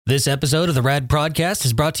This episode of the RAD Prodcast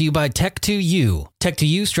is brought to you by Tech2U.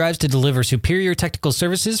 Tech2U strives to deliver superior technical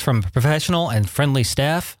services from a professional and friendly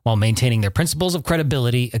staff while maintaining their principles of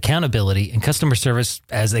credibility, accountability, and customer service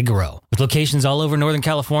as they grow. With locations all over Northern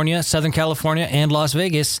California, Southern California, and Las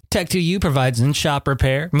Vegas, Tech2U provides in-shop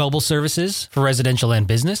repair, mobile services for residential and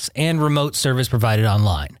business, and remote service provided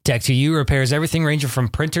online. Tech2U repairs everything ranging from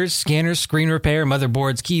printers, scanners, screen repair,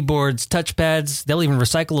 motherboards, keyboards, touchpads. They'll even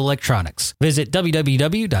recycle electronics. Visit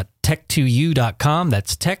www.tech2u.com.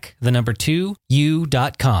 That's tech, the number 2,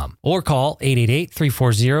 u.com. Or call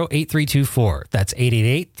 888-340-8324. That's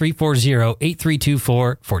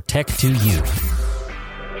 888-340-8324 for Tech2U.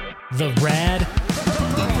 The RAD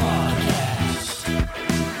Prodcast.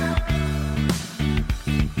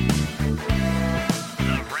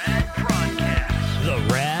 The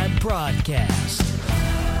RAD Prodcast.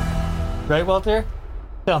 Right, Walter?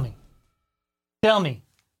 Tell me.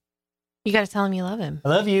 You got to tell him you love him. I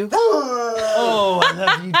love you. Oh, I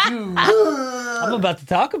love you too. I'm about to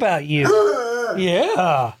talk about you.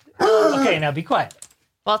 Yeah. Okay, now be quiet.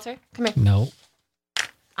 Walter, come here. No.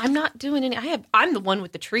 I'm not doing any. I'm the one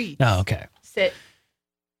with the tree. Oh, okay. Sit.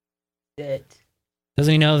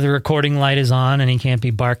 Doesn't he know the recording light is on and he can't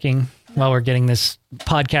be barking while we're getting this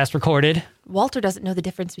podcast recorded? Walter doesn't know the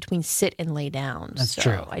difference between sit and lay down. That's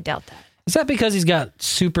true. I doubt that. Is that because he's got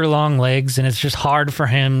super long legs and it's just hard for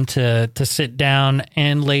him to sit down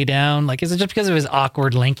and lay down? Like, is it just because of his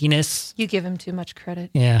awkward lankiness? You give him too much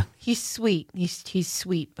credit. Yeah. He's sweet. He's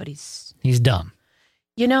sweet, but he's dumb.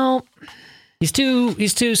 You know, he's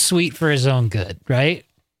too sweet for his own good, right?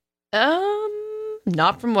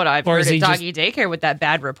 Not from what I've heard at doggy daycare with that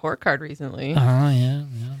bad report card recently. Yeah.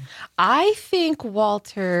 I think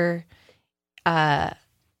Walter, I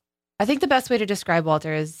think the best way to describe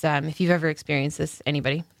Walter is, if you've ever experienced this,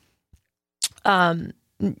 anybody,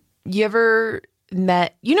 you ever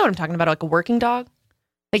met, you know what I'm talking about, like a working dog?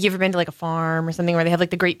 Like, you ever been to like a farm or something where they have like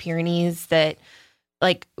the Great Pyrenees that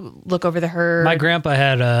like look over the herd? My grandpa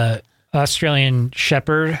had a Australian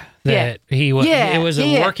Shepherd that it was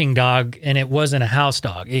a working dog, and it wasn't a house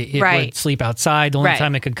dog. It would sleep outside. The only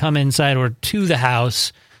time it could come inside or to the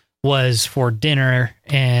house was for dinner,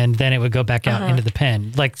 and then it would go back out into the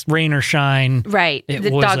pen, like rain or shine. Right,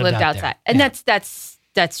 the dog lived outside, and that's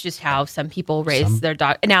just how some people raise their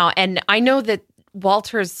dog now. And I know that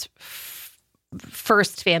Walter's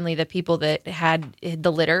first family, the people that had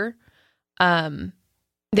the litter,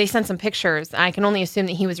 they sent some pictures. I can only assume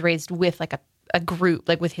that he was raised with like a group,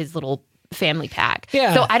 like with his little family pack.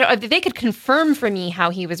 Yeah. So I don't. They could confirm for me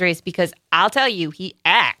how he was raised, because I'll tell you, he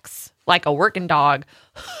acts like a working dog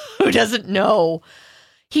who doesn't know.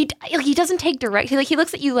 He doesn't take direct. He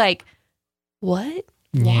looks at you like, what?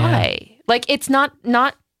 Why? Yeah. Like, it's not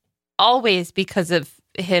always because of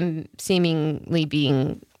him seemingly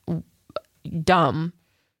being dumb,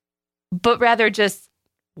 but rather just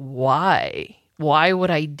why? Why would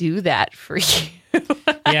I do that for you?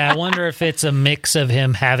 Yeah, I wonder if it's a mix of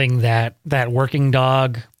him having that working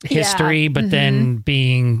dog history, but then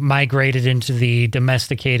being migrated into the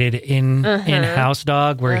domesticated in-house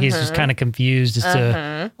dog, where he's just kind of confused as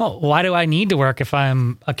to, why do I need to work if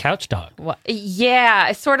I'm a couch dog? Well, yeah,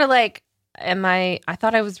 it's sort of like, I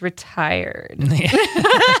thought I was retired.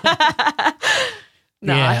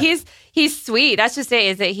 No, he's sweet. That's just it.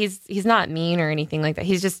 Is that he's not mean or anything like that.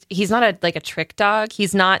 He's not a trick dog.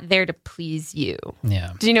 He's not there to please you.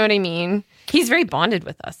 Yeah. Do you know what I mean? He's very bonded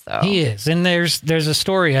with us, though. He is. And there's a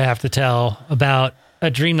story I have to tell about a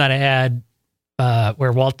dream that I had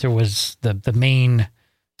where Walter was the main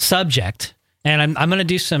subject, and I'm going to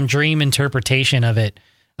do some dream interpretation of it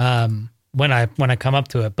when I come up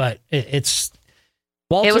to it. But it's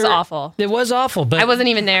Walter. It was awful. It was awful. But I wasn't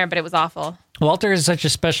even there, but it was awful. Walter is such a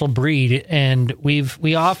special breed, and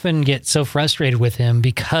we often get so frustrated with him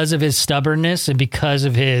because of his stubbornness and because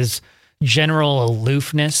of his general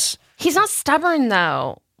aloofness. He's not stubborn,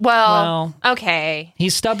 though. Well, okay.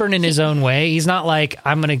 He's stubborn in his own way. He's not like,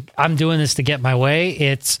 I'm doing this to get my way.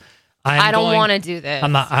 It's I don't want to do this.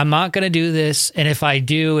 I'm not going to do this, and if I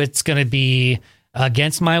do, it's going to be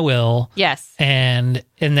against my will. Yes. And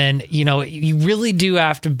then, you really do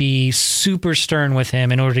have to be super stern with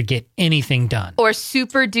him in order to get anything done. Or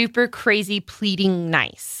super duper crazy pleading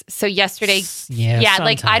nice. So yesterday, sometimes.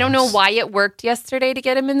 Like, I don't know why it worked yesterday to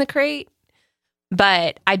get him in the crate,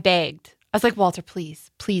 but I begged. I was like, Walter,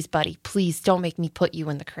 please, buddy, please don't make me put you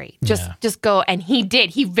in the crate. Just go. And he did.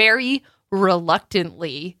 He very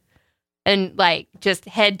reluctantly and like just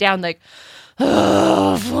head down like,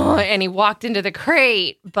 and he walked into the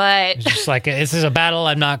crate, but it's just like, this is a battle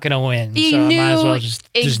I'm not going to win, so I might as well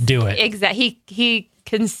just do it. Exactly. He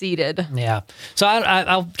conceited. Yeah. So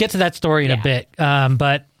I'll get to that story in a bit.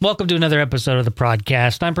 But welcome to another episode of the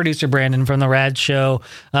Prodcast. I'm producer Brandon from the RAD show,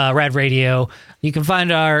 RAD Radio. You can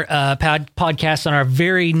find our podcast on our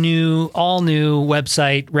very all new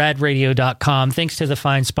website, radradio.com. Thanks to the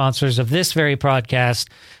fine sponsors of this very podcast,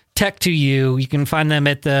 Tech2U. You can find them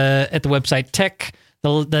at the website tech,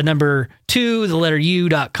 the number 2, the letter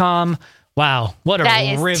U.com. Wow, what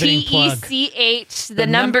a riveting plug. That is TECH, the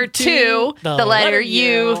number 2, the letter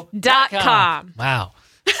U.com. Wow.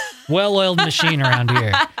 Well-oiled machine around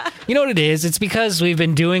here. You know what it is? It's because we've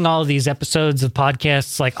been doing all of these episodes of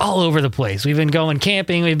podcasts like all over the place. We've been going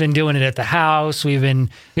camping. We've been doing it at the house. We've been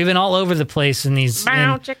all over the place in these.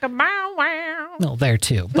 Bow, chicka, bow, wow. No, there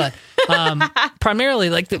too. But primarily,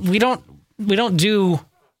 like we don't do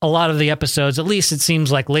a lot of the episodes. At least it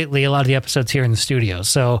seems like lately, a lot of the episodes here in the studio.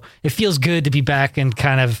 So it feels good to be back and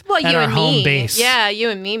kind of at our home base. Yeah, you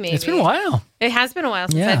and me, maybe. It's been a while. It has been a while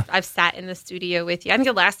since I've sat in the studio with you. I think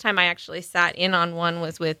the last time I actually sat in on one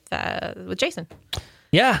was with Jason.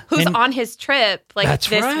 Yeah. Who's on his trip this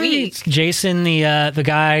week. Jason, the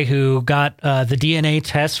guy who got the DNA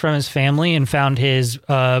test from his family and found his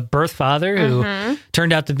birth father, who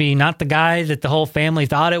turned out to be not the guy that the whole family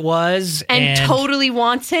thought it was. And totally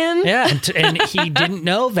wants him. Yeah, and he didn't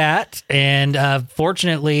know that. And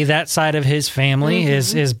fortunately, that side of his family,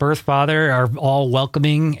 his birth father, are all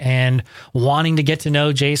welcoming and wanting to get to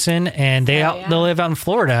know Jason. And they live out in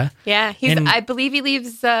Florida. Yeah, I believe he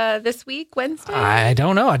leaves this week, Wednesday. I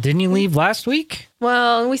don't know. Didn't he leave last week?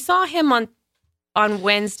 Well, we saw him on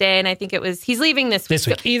Wednesday, and I think he's leaving this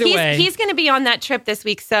week. Either way. He's going to be on that trip this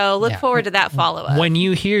week, so look forward to that follow-up. When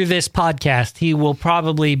you hear this podcast, he will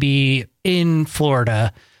probably be in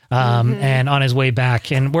Florida and on his way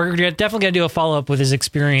back. And we're definitely going to do a follow-up with his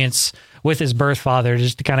experience with his birth father,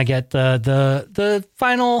 just to kind of get the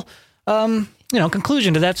final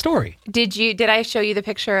conclusion to that story. Did I show you the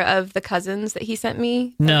picture of the cousins that he sent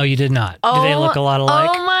me? No, you did not. Do they look a lot alike?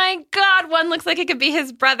 Oh my God, one looks like it could be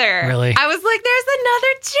his brother. Really? I was like, there's another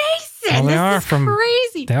Jason. Well, this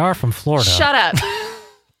is crazy. They are from Florida. Shut up.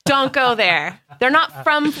 Don't go there. They're not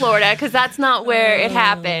from Florida because that's not where it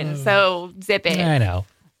happened. So zip it. I know.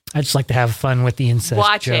 I just like to have fun with the incest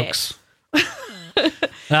Watch jokes.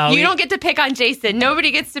 You don't get to pick on Jason.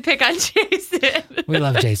 Nobody gets to pick on Jason. We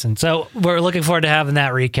love Jason. So we're looking forward to having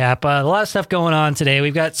that recap. A lot of stuff going on today.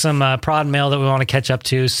 We've got some prod mail that we want to catch up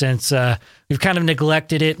to since we've kind of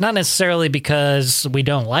neglected it. Not necessarily because we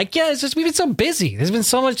don't like you. It's just we've been so busy. There's been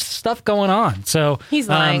so much stuff going on. So he's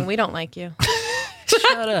lying. We don't like you.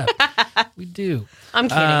 Shut up. We do. I'm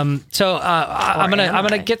kidding. So I'm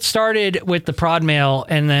gonna get started with the prod mail,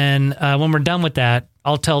 and then when we're done with that,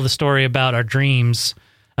 I'll tell the story about our dreams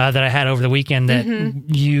that I had over the weekend that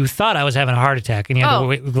you thought I was having a heart attack, and you had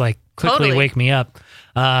to quickly wake me up.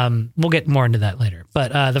 We'll get more into that later.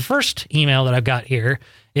 But the first email that I've got here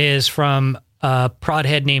is from a prod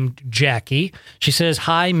head named Jackie. She says,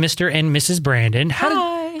 "Hi, Mr. and Mrs. Brandon.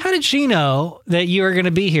 How did she know that you were going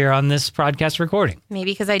to be here on this podcast recording?"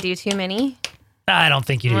 Maybe because I do too many. I don't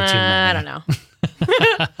think you do too many. I don't know.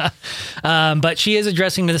 But she is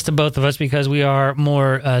addressing this to both of us because we are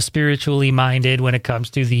more spiritually minded when it comes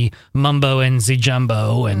to the mumbo and the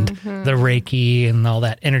jumbo and the Reiki and all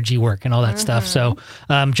that energy work and all that stuff. So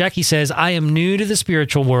Jackie says, "I am new to the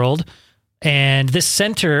spiritual world, and this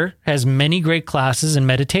center has many great classes and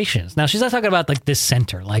meditations." Now, she's not talking about like this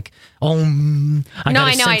center, like, I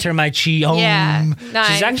gotta center my chi. Yeah,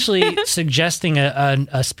 she's actually suggesting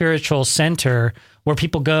a spiritual center where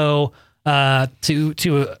people go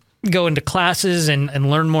to go into classes and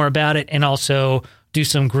learn more about it, and also do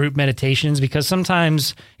some group meditations, because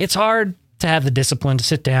sometimes it's hard to have the discipline to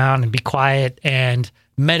sit down and be quiet and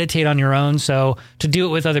meditate on your own. So to do it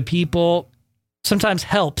with other people sometimes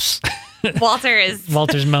helps.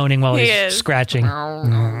 Walter's moaning while he's scratching.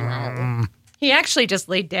 He actually just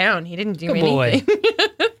laid down. He didn't do anything.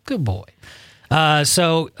 Good boy.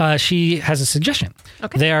 So she has a suggestion.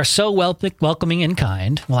 Okay. They are so welcoming and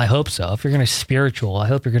kind. Well, I hope so. If you're going to spiritual, I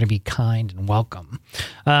hope you're going to be kind and welcome.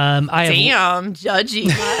 Judgy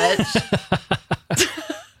much.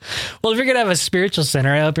 Well, if you're going to have a spiritual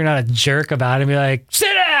center, I hope you're not a jerk about it and be like,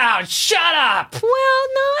 sit down, shut up. Well, no,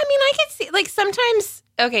 I mean, I could see, like, sometimes...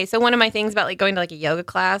 Okay, so one of my things about like going to like a yoga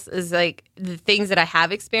class is like the things that I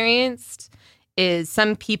have experienced is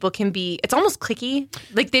some people can be, it's almost cliquey.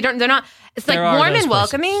 Like they're not, it's like warm and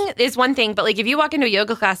welcoming is one thing, but like if you walk into a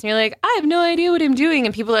yoga class and you're like, I have no idea what I'm doing,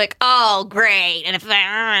 and people are like, oh, great. And if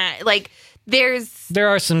like there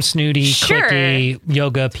are some snooty, cliquey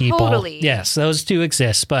yoga people. Totally. Yes, those do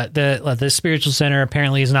exist, but the spiritual center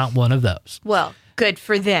apparently is not one of those. Well, good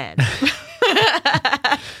for them.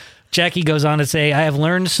 Jackie goes on to say, I have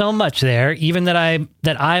learned so much there, even that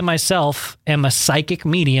I myself am a psychic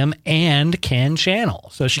medium and can channel.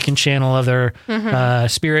 So she can channel other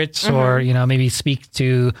spirits or, maybe speak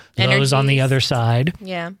to those on the other side.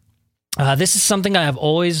 Yeah. This is something I have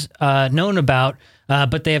always known about,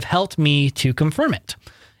 but they have helped me to confirm it.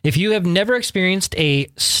 If you have never experienced a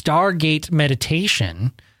Stargate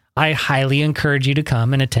meditation, I highly encourage you to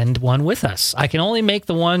come and attend one with us. I can only make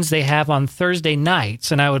the ones they have on Thursday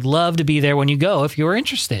nights, and I would love to be there when you go if you are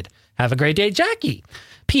interested. Have a great day, Jackie.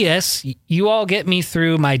 P.S. You all get me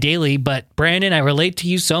through my daily, but Brandon, I relate to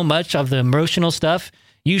you so much of the emotional stuff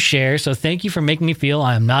you share, so thank you for making me feel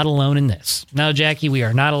I am not alone in this. No, Jackie, we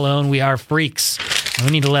are not alone. We are freaks. And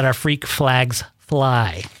we need to let our freak flags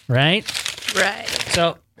fly, right? Right.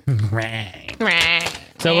 So, right.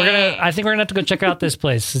 So I think we're gonna have to go check out this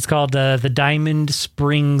place. It's called the Diamond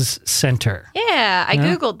Springs Center. Yeah, I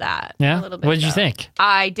Googled that a little bit. What did you think?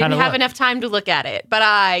 I didn't have enough time to look at it, but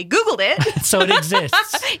I Googled it. So it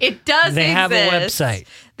exists. It does They exist. have a website.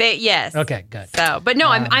 Yes. Okay, good. So, but no,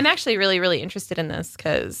 I'm actually really, really interested in this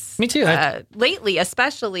because me too. Lately,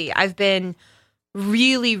 especially, I've been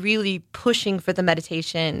really, really pushing for the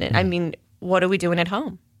meditation. I mean, what are we doing at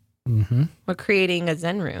home? Mm-hmm. We're creating a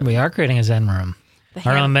Zen room. We are creating a Zen room.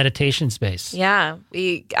 Our own meditation space. Yeah.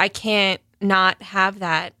 I can't not have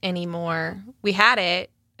that anymore. We had it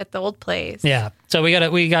at the old place. Yeah. So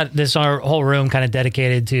we got this our whole room kind of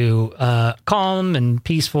dedicated to calm and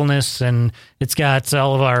peacefulness, and it's got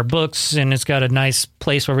all of our books, and it's got a nice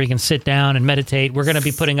place where we can sit down and meditate. We're going to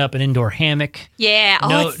be putting up an indoor hammock. Yeah.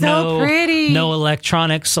 It's so pretty. No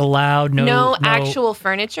electronics allowed. No actual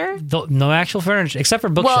furniture. No actual furniture except for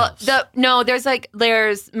bookshelves.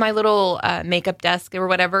 There's my little makeup desk or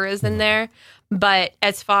whatever is in there. But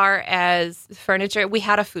as far as furniture, we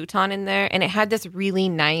had a futon in there, and it had this really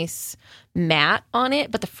nice mat on it,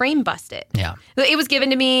 but the frame busted. Yeah. It was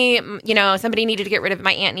given to me, somebody needed to get rid of it.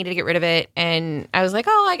 My aunt needed to get rid of it. And I was like,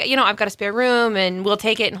 I've got a spare room, and we'll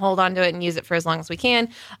take it and hold on to it and use it for as long as we can.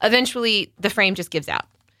 Eventually, the frame just gives out.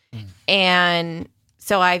 And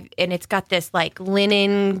so and it's got this like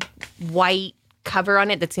linen white cover on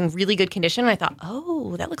it that's in really good condition. And I thought,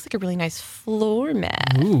 that looks like a really nice floor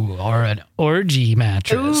mat. Ooh, or an orgy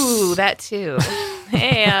mattress. Ooh, that too.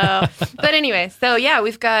 Hey, but anyway, so yeah,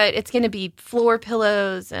 it's going to be floor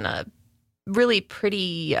pillows and a really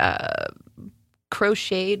pretty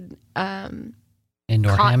crocheted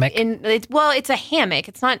indoor hammock. It's a hammock.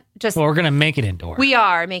 It's not just. Well, we're going to make it indoor. We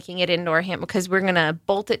are making it indoor hammock because we're going to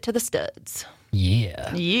bolt it to the studs.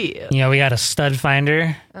 Yeah. Yeah. We got a stud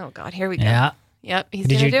finder. Oh God, here we go. Yeah. Yep, he's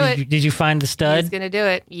going to do it. Did you find the stud? He's going to do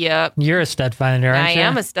it. Yep. You're a stud finder, aren't you? I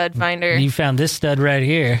am a stud finder. You found this stud right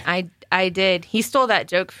here. I did. He stole that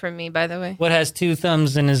joke from me, by the way. What has two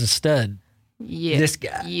thumbs and is a stud? Yeah. This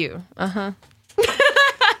guy. You. Uh-huh.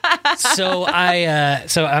 So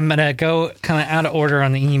I'm going to go kind of out of order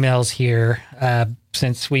on the emails here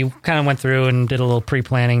since we kind of went through and did a little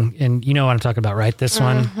pre-planning, and you know what I'm talking about, right? This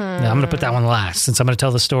one? Yeah, I'm going to put that one last since I'm going to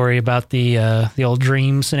tell the story about the old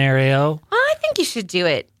dream scenario. I think you should do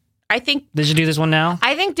it. Did you do this one now?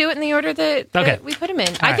 I think do it in the order that we put them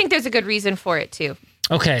in. I think there's a good reason for it too.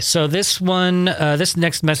 Okay, so this one, this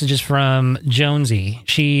next message is from Jonesy.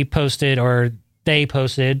 She posted, or they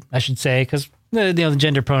posted, I should say, because the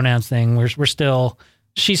gender pronouns thing, he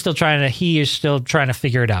is still trying to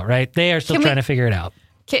figure it out, right? They are still trying to figure it out.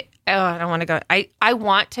 I don't want to go. I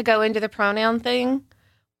want to go into the pronoun thing,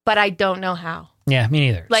 but I don't know how. Yeah, me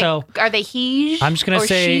neither. Like, so are they he? I'm just gonna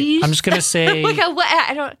say. Like what?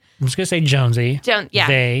 I don't. I'm just gonna say Jonesy. Yeah.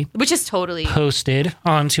 They, which is totally posted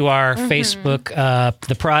onto our Facebook,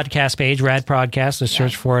 the Prodcast page, RAD Prodcast. So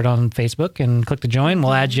search for it on Facebook and click to join.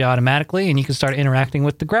 We'll add you automatically, and you can start interacting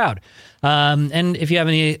with the crowd. And if you have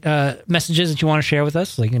any messages that you want to share with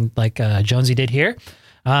us, like Jonesy did here.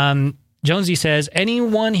 Jonesy says,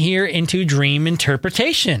 anyone here into dream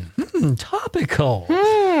interpretation? Topical.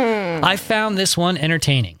 I found this one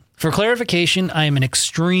entertaining. For clarification, I am an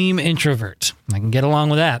extreme introvert. I can get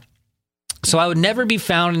along with that. So I would never be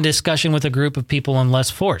found in discussion with a group of people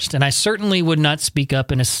unless forced, and I certainly would not speak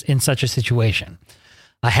up in such a situation.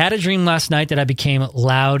 I had a dream last night that I became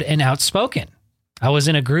loud and outspoken. I was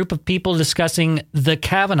in a group of people discussing the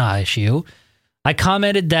Kavanaugh issue. I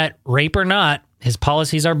commented that, rape or not, his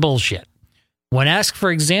policies are bullshit. When asked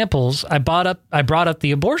for examples, I brought up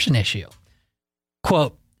the abortion issue.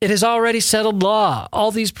 Quote, it is already settled law. All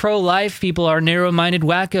these pro-life people are narrow-minded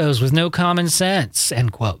wackos with no common sense,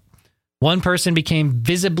 end quote. One person became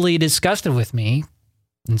visibly disgusted with me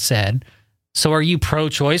and said, so are you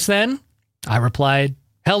pro-choice then? I replied,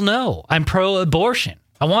 hell no, I'm pro-abortion.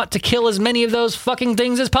 I want to kill as many of those fucking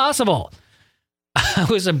things as possible. I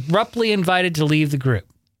was abruptly invited to leave the group.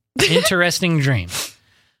 Interesting dream.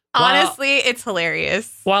 Honestly, it's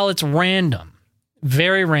hilarious. While it's random,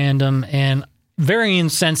 very random, and very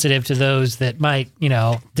insensitive to those that might,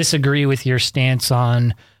 disagree with your stance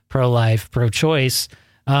on pro-life, pro-choice.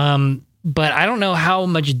 But I don't know how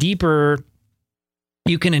much deeper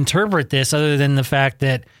you can interpret this other than the fact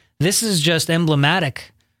that this is just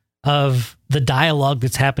emblematic of the dialogue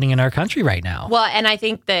that's happening in our country right now. Well, and I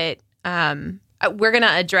think that we're going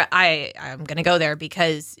to address, I'm going to go there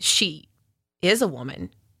because she is a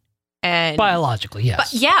woman. And biologically,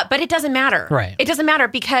 yes. But it doesn't matter. Right. It doesn't matter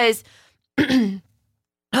because, here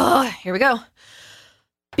we go.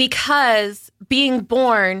 Because being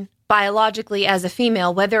born biologically as a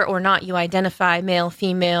female, whether or not you identify male,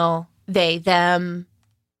 female, they, them,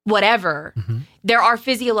 whatever, there are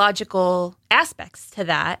physiological aspects to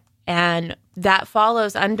that. And that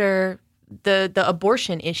follows under the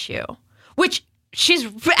abortion issue, which she's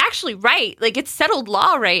actually right. Like, it's settled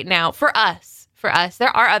law right now for us.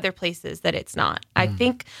 There are other places that it's not. I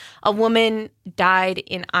think a woman died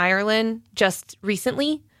in Ireland just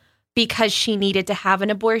recently because she needed to have an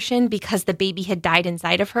abortion because the baby had died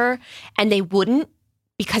inside of her, and they wouldn't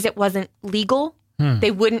because it wasn't legal.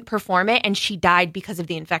 They wouldn't perform it, and she died because of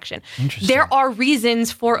the infection. There are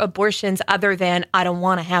reasons for abortions other than I don't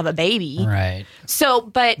want to have a baby. Right. So,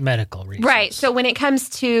 but medical reasons. Right. So when it comes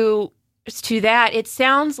to that, it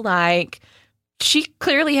sounds like she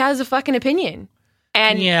clearly has a fucking opinion.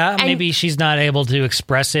 And maybe she's not able to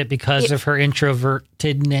express it because of her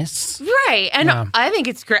introvertedness. Right. And I think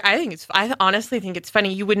it's great. I honestly think it's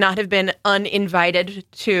funny. You would not have been uninvited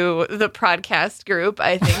to the Prodcast group.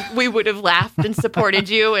 I think we would have laughed and supported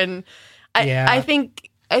you. And I think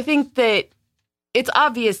that it's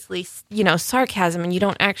obviously, sarcasm, and you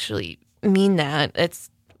don't actually mean that.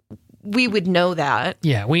 We would know that.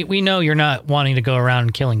 Yeah, we know you're not wanting to go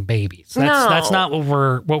around killing babies. That's not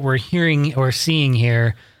what we're hearing or seeing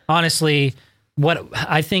here. Honestly, what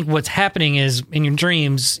I think what's happening is in your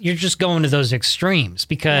dreams, you're just going to those extremes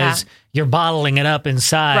because you're bottling it up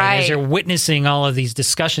inside as you're witnessing all of these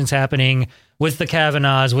discussions happening with the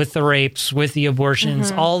Kavanaughs, with the rapes, with the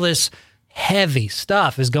abortions. All this heavy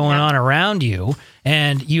stuff is going on around you,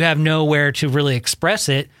 and you have nowhere to really express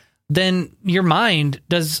it. Then your mind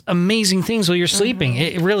does amazing things while you're sleeping.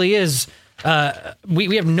 It really is.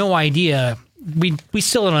 We have no idea. We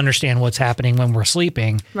still don't understand what's happening when we're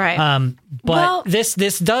sleeping. Right. But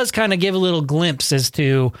this does kind of give a little glimpse as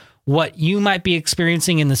to what you might be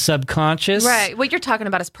experiencing in the subconscious. Right. What you're talking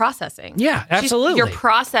about is processing. Yeah, absolutely. You're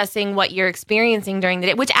processing what you're experiencing during the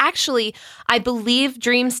day, which actually, I believe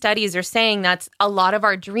dream studies are saying that's a lot of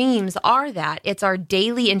our dreams are that. It's our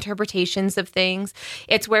daily interpretations of things.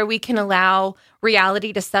 It's where we can allow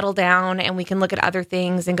reality to settle down and we can look at other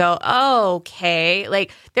things and go, oh, okay.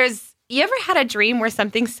 Like you ever had a dream where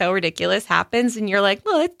something so ridiculous happens and you're like,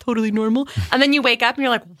 well, that's totally normal. And then you wake up and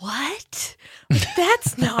you're like, what?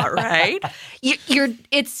 That's not right.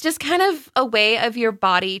 It's just kind of a way of your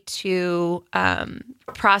body to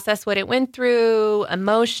process what it went through,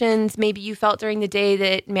 emotions maybe you felt during the day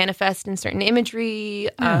that manifest in certain imagery.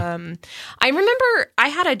 I remember I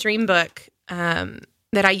had a dream book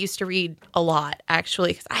that I used to read a lot,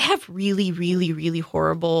 actually, because I have really, really, really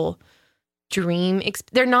horrible dream.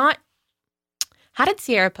 They're not. How did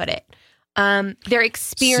Sierra put it? Their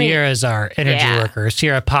experience. Sierra's our energy worker.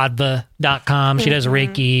 SierraPodba.com. She does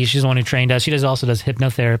Reiki. She's the one who trained us. She also does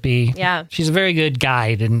hypnotherapy. Yeah. She's a very good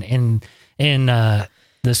guide in the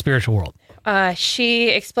spiritual world. She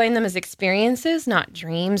explained them as experiences, not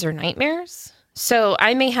dreams or nightmares. So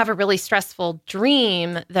I may have a really stressful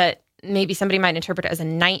dream that maybe somebody might interpret as a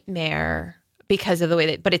nightmare because of the way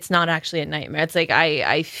that, but it's not actually a nightmare. It's like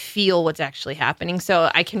I feel what's actually happening. So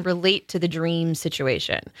I can relate to the dream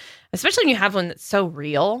situation, especially when you have one that's so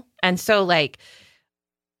real and so like,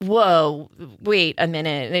 whoa, wait a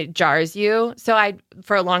minute, it jars you. So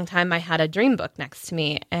for a long time, I had a dream book next to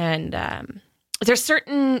me, and there's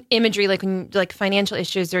certain imagery, like financial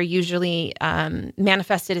issues are usually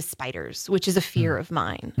manifested as spiders, which is a fear of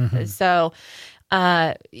mine. So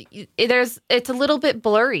it's a little bit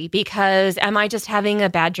blurry because am I just having a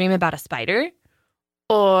bad dream about a spider,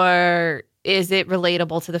 or is it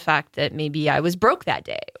relatable to the fact that maybe I was broke that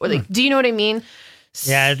day, or like, do you know what I mean?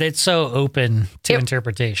 Yeah, it's so open to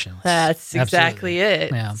interpretation. That's exactly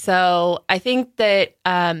it. Yeah. So I think that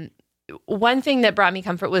one thing that brought me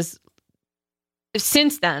comfort was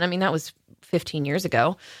since then, I mean, that was 15 years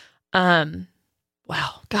ago.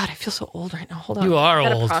 Wow. God, I feel so old right now. Hold on. You are I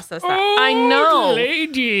gotta old. Process that. I know.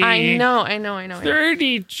 Lady. I know.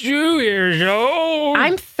 32 years old.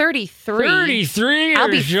 I'm 33. 33 years old. I'll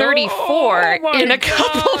be 34 in a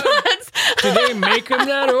couple months. Do they make them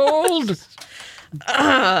that old?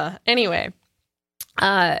 Anyway.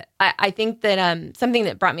 I think that something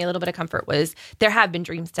that brought me a little bit of comfort was there have been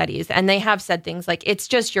dream studies, and they have said things like it's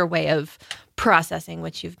just your way of processing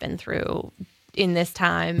what you've been through in this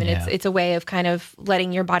time, and it's a way of kind of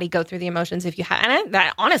letting your body go through the emotions if you have. And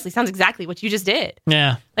that honestly sounds exactly what you just did.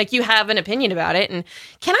 Yeah, like you have an opinion about it. And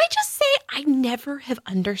can I just say, I never have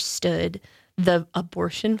understood the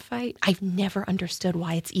abortion fight. I've never understood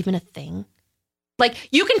why it's even a thing. Like,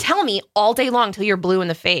 you can tell me all day long till you're blue in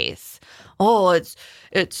the face. Oh,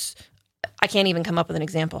 it's. I can't even come up with an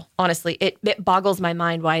example. Honestly, it boggles my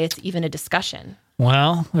mind why it's even a discussion.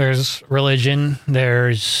 Well, there's religion.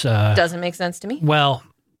 There's doesn't make sense to me. Well,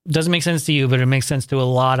 doesn't make sense to you, but it makes sense to a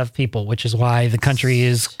lot of people, which is why the country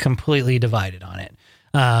is completely divided on it.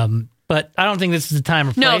 But I don't think this is the time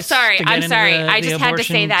or place. No, sorry. I'm sorry. I just had to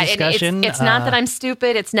say that. It's not that I'm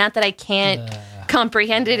stupid. It's not that I can't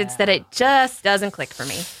comprehend it. It's that it just doesn't click for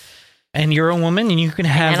me. And you're a woman, and you can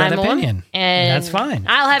have that opinion. And that's fine.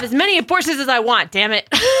 I'll have as many abortions as I want, damn it.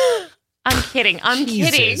 I'm kidding.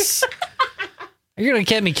 Kidding. You're going to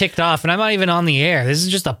get me kicked off, and I'm not even on the air. This is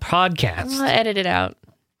just a podcast. I'll edit it out.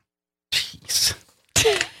 Jeez.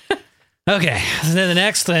 Okay, so then the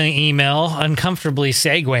next email, uncomfortably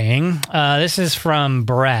segueing. This is from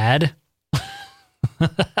Brad.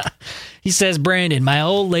 He says, Brandon, my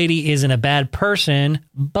old lady isn't a bad person,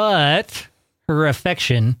 but her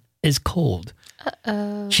affection is cold.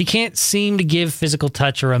 Uh-oh. She can't seem to give physical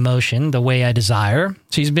touch or emotion the way I desire.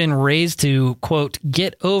 She's been raised to, quote,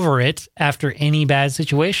 get over it after any bad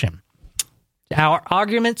situation. Our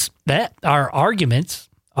arguments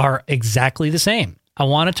are exactly the same. I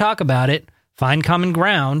want to talk about it, find common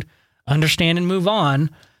ground, understand and move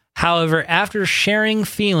on. However, after sharing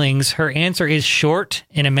feelings, her answer is short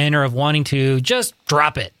in a manner of wanting to just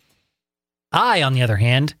drop it. I, on the other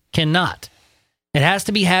hand, cannot. It has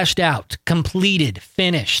to be hashed out, completed,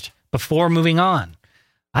 finished, before moving on.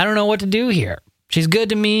 I don't know what to do here. She's good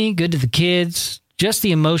to me, good to the kids, just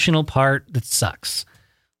the emotional part that sucks.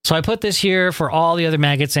 So I put this here for all the other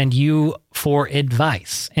maggots and you for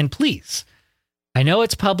advice. And please, I know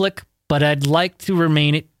it's public, but I'd like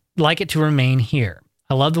it to remain here.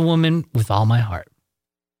 I love the woman with all my heart.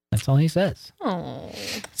 That's all he says. Oh.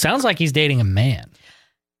 Sounds like he's dating a man.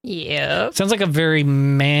 Yeah. Sounds like a very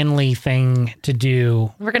manly thing to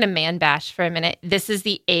do. We're going to man bash for a minute. This is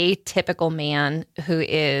the atypical man who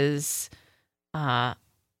is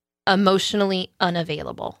emotionally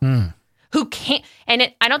unavailable. Who can't,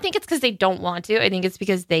 and I don't think it's because they don't want to. I think it's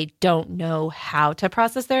because they don't know how to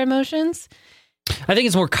process their emotions. I think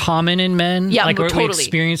it's more common in men. Yeah, like totally. We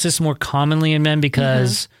experience this more commonly in men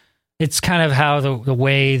because it's kind of how the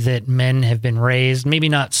way that men have been raised. Maybe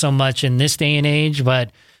not so much in this day and age, but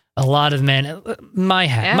a lot of men, my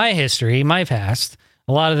history, my past,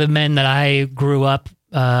 a lot of the men that I grew up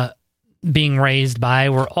being raised by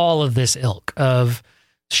were all of this ilk of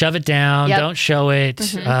shove it down, don't show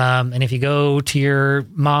it. And if you go to your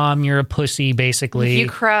mom, you're a pussy, basically. If you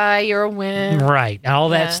cry, you're a wimp. Right. All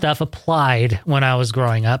that stuff applied when I was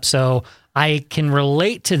growing up. So I can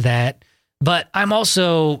relate to that, but I'm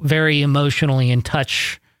also very emotionally in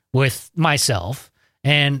touch with myself.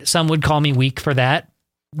 And some would call me weak for that.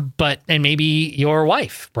 And maybe your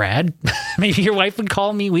wife, Brad, maybe your wife would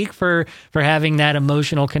call me weak for having that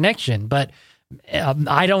emotional connection. But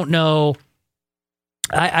I don't know.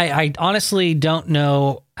 I honestly don't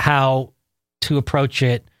know how to approach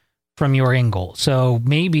it from your angle. So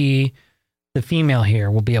maybe the female here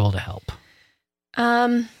will be able to help.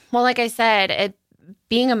 Well, like I said,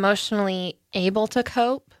 being emotionally able to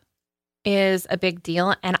cope is a big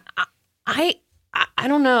deal. And I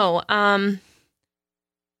don't know.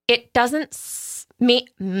 It doesn't this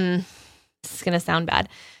is going to sound bad.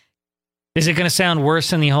 Is it going to sound worse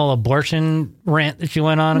than the whole abortion rant that you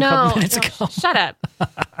went on a couple minutes ago? Shut up.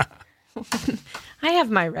 I have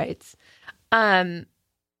my rights. I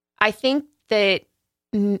think that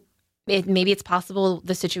maybe it's possible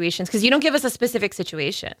the situations, because you don't give us a specific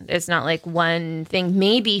situation. It's not like one thing.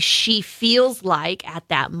 Maybe she feels like at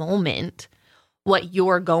that moment what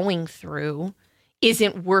you're going through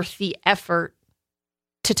isn't worth the effort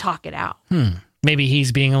to talk it out. Maybe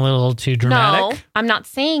he's being a little too dramatic. No, I'm not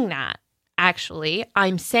saying that. Actually,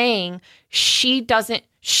 I'm saying she's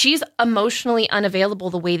emotionally unavailable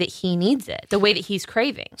the way that he needs it, the way that he's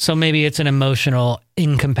craving. So maybe it's an emotional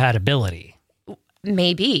incompatibility.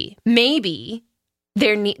 Maybe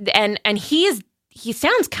there and he is he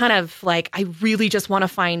sounds kind of like, I really just want to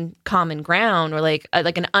find common ground, or like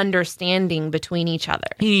an understanding between each other.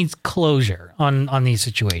 He needs closure on these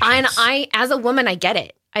situations. And I, as a woman, I get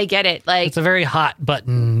it. Like, it's a very hot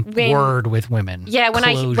button word with women. Yeah, when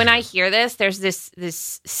I hear this, there's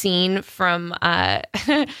this scene from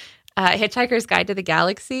Hitchhiker's Guide to the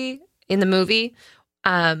Galaxy in the movie,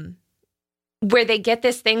 where they get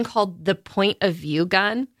this thing called the point of view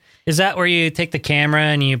gun. Is that where you take the camera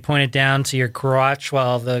and you point it down to your crotch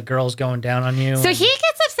while the girl's going down on you? So he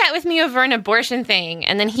gets upset with me over an abortion thing,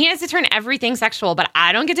 and then he has to turn everything sexual, but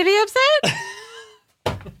I don't get to be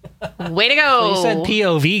upset? Way to go. Well, you said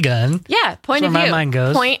POV gun. Yeah, point of view. That's where my mind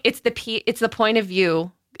goes. It's the point of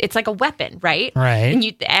view. It's like a weapon, right?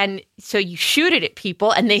 Right. And so you shoot it at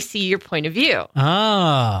people, and they see your point of view.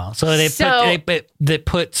 Oh, so that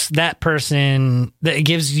puts that person, that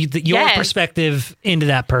gives you your perspective into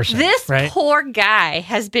that person. This right? poor guy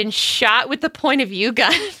has been shot with the point of view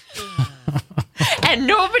gun, and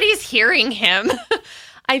nobody's hearing him.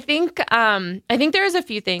 I think there's a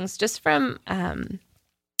few things just from.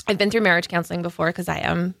 I've been through marriage counseling before because I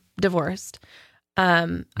am divorced.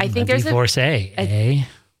 I think there's divorcee, eh?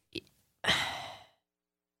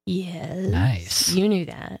 Yes. Nice. You knew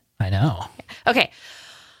that. I know. Okay.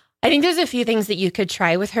 I think there's a few things that you could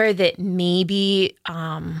try with her that maybe,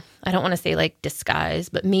 I don't want to say like disguise,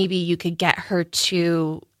 but maybe you could get her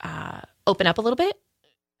to open up a little bit.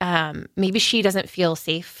 Maybe she doesn't feel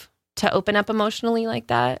safe to open up emotionally like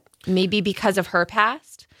that. Maybe because of her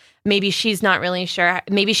past. Maybe she's not really sure.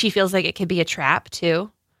 Maybe she feels like it could be a trap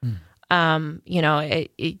too.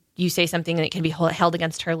 You say something and it can be held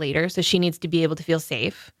against her later. So she needs to be able to feel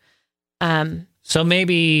safe. So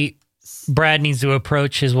maybe Brad needs to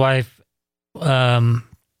approach his wife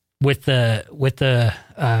with the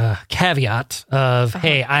caveat of,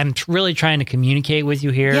 hey, I'm really trying to communicate with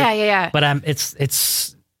you here. Yeah. But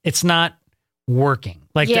it's not working.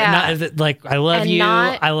 Like, I love you.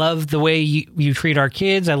 I love the way you treat our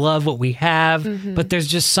kids. I love what we have. Mm-hmm. But there's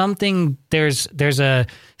just something, there's a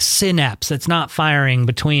synapse that's not firing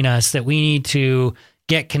between us that we need to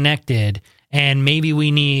get connected. And maybe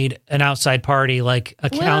we need an outside party, like a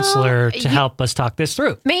counselor, to help us talk this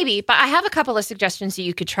through. Maybe. But I have a couple of suggestions that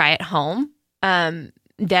you could try at home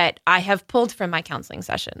that I have pulled from my counseling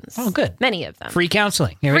sessions. Oh, good. Many of them. Free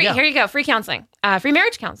counseling. Here we go. Here you go. Free counseling. Free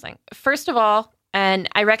marriage counseling. First of all, and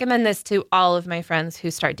I recommend this to all of my friends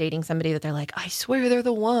who start dating somebody that they're like, I swear they're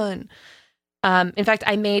the one. In fact,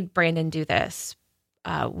 I made Brandon do this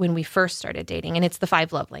when we first started dating, and it's the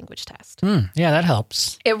 5 love language test. Yeah, that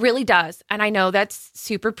helps. It really does. And I know that's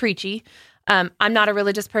super preachy. I'm not a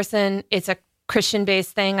religious person. It's a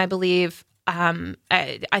Christian-based thing, I believe. I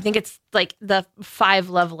think it's like the 5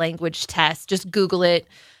 love language test. Just Google it.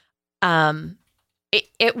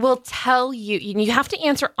 It will tell you, you have to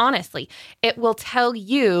answer honestly. It will tell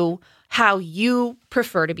you how you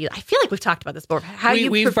prefer to be. I feel like we've talked about this before.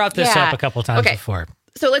 We've brought this up a couple times before.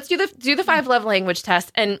 So let's do the 5 love language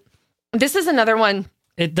test. And this is another one.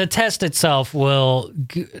 The test itself will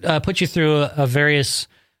put you through a various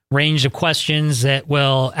range of questions that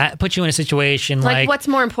will put you in a situation like what's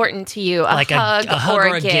more important to you, a hug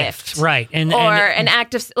or a gift. Right. And an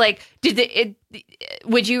act of, like,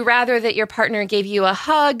 would you rather that your partner gave you a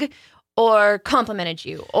hug or complimented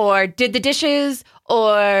you or did the dishes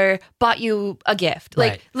or bought you a gift?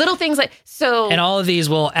 Like little things like so. And all of these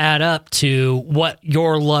will add up to what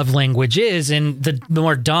your love language is. And the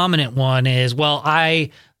more dominant one is,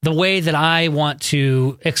 the way that I want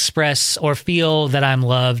to express or feel that I'm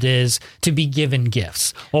loved is to be given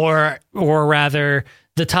gifts, or rather,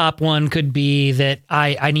 the top one could be that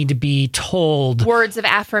I need to be told words of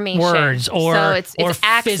affirmation. So it's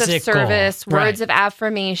acts physical. of service, words of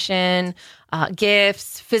affirmation,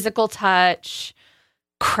 gifts, physical touch.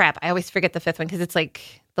 Crap, I always forget the 5th one because it's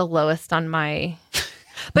like the lowest on my.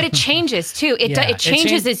 But it changes too. It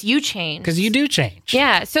changes as you change. Because you do change.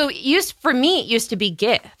 Yeah. So for me, it used to be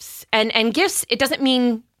gifts. And gifts, it doesn't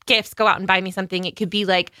mean gifts, go out and buy me something. It could be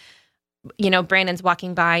like, Brandon's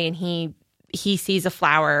walking by and he sees a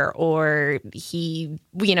flower, or he,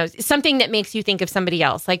 something that makes you think of somebody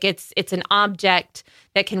else. Like it's an object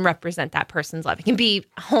that can represent that person's love. It can be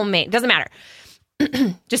homemade. It doesn't matter.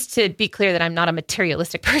 Just to be clear that I'm not a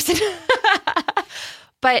materialistic person.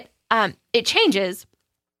 But it changes.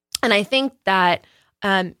 And I think that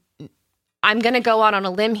I'm going to go out on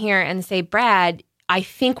a limb here and say, Brad, I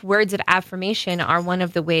think words of affirmation are one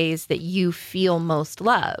of the ways that you feel most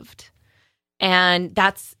loved. And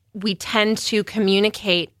we tend to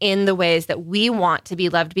communicate in the ways that we want to be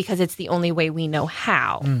loved because it's the only way we know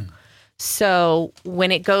how. So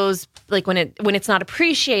when it goes, like when it's not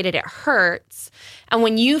appreciated, it hurts. And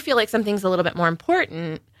when you feel like something's a little bit more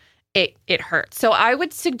important, it hurts. So I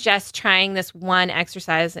would suggest trying this one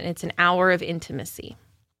exercise, and it's an hour of intimacy.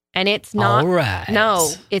 And it's not, all right. No,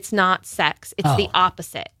 it's not sex. It's the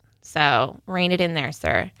opposite. So rein it in there,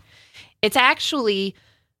 sir. It's actually,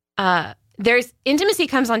 there's intimacy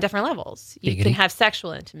comes on different levels. You can have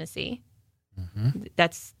sexual intimacy. Mm-hmm.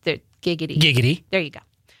 That's the giggity. Giggity. There you go.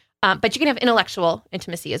 But you can have intellectual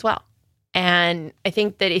intimacy as well. And I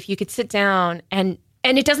think that if you could sit down and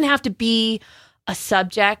it doesn't have to be a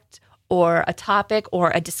subject or a topic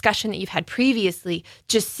or a discussion that you've had previously,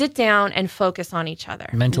 just sit down and focus on each other.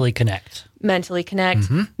 Mentally connect.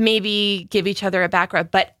 Mm-hmm. Maybe give each other a background,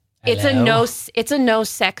 but it's a no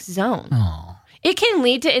sex zone. Aww. It can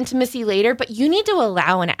lead to intimacy later, but you need to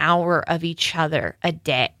allow an hour of each other a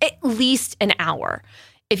day, at least an hour.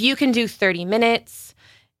 If you can do 30 minutes,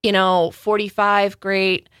 45,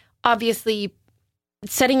 great. Obviously,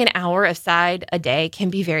 setting an hour aside a day can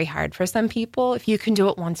be very hard for some people. If you can do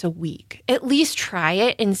it once a week, at least try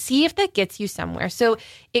it and see if that gets you somewhere. So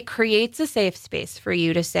it creates a safe space for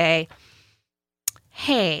you to say,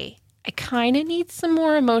 hey, I kind of need some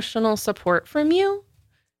more emotional support from you.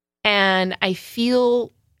 And I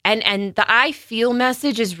feel, and the I feel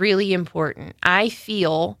message is really important. I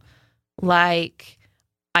feel like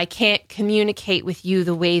I can't communicate with you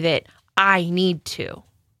the way that I need to.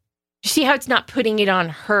 You see how it's not putting it on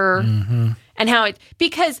her and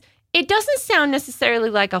because it doesn't sound necessarily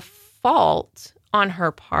like a fault on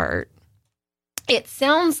her part. It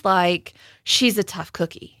sounds like she's a tough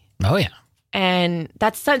cookie. Oh, yeah. And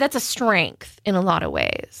that's a strength in a lot of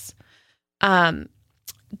ways.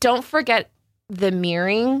 Don't forget the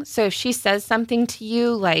mirroring. So if she says something to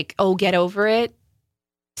you like, oh, get over it,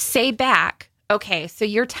 say back, okay, so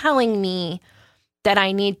you're telling me that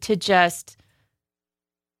I need to just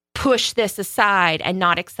push this aside and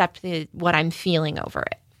not accept what I'm feeling over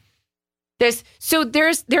it.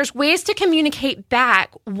 There's ways to communicate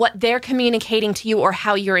back what they're communicating to you or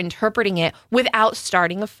how you're interpreting it without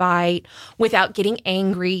starting a fight, without getting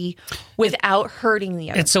angry, without hurting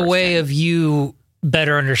the other person. It's a way of you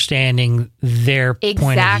better understanding their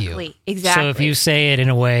point of view. Exactly. So if you say it in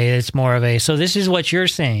a way, it's more of so this is what you're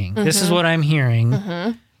saying. Mm-hmm. This is what I'm hearing.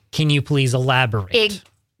 Mm-hmm. Can you please elaborate?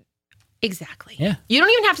 Exactly. Yeah. You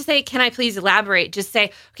don't even have to say, can I please elaborate? Just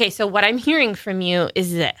say, okay, so what I'm hearing from you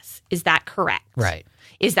is this. Is that correct? Right.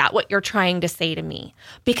 Is that what you're trying to say to me?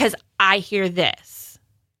 Because I hear this.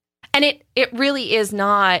 And it really is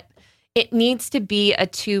not, it needs to be a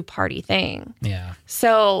two-party thing. Yeah.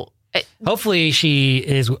 So hopefully she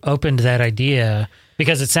is open to that idea,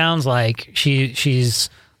 because it sounds like she's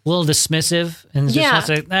a little dismissive and just wants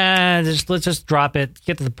to, let's just drop it,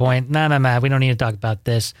 get to the point. Nah, we don't need to talk about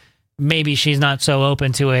this. Maybe she's not so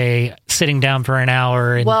open to a sitting down for an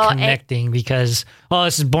hour and connecting because,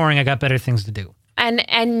 this is boring. I got better things to do.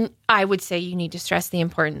 And I would say you need to stress the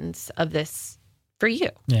importance of this for you.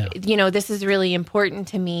 Yeah. This is really important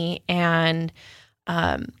to me. And,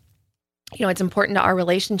 it's important to our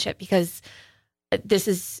relationship because this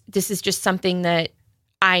is just something that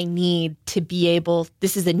I need to be able,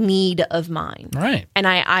 this is a need of mine. Right. And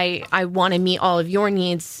I want to meet all of your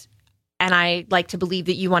needs. And I like to believe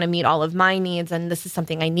that you want to meet all of my needs, and this is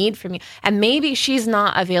something I need from you. And maybe she's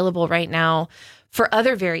not available right now for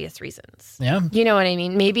other various reasons. Yeah. You know what I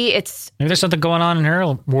mean? Maybe there's something going on in her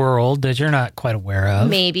world that you're not quite aware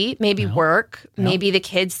of. Maybe work. No. Maybe the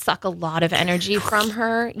kids suck a lot of energy from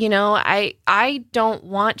her. I don't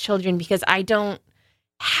want children because I don't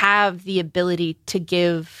have the ability to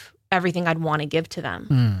give everything I'd want to give to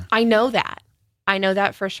them. I know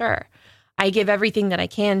that for sure. I give everything that I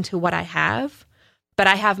can to what I have, but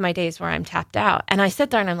I have my days where I'm tapped out. And I sit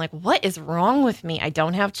there and I'm like, what is wrong with me? I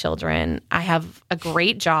don't have children. I have a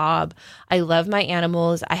great job. I love my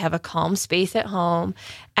animals. I have a calm space at home.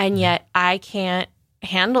 And yet I can't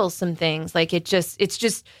handle some things. Like it's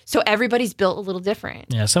just, so everybody's built a little different.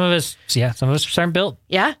 Yeah. Some of us aren't built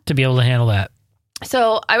to be able to handle that.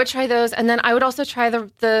 So I would try those. And then I would also try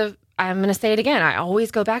the I'm going to say it again. I always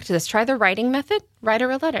go back to this. Try the writing method. Write her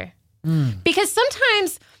a letter. Because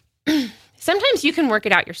sometimes you can work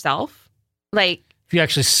it out yourself. Like if you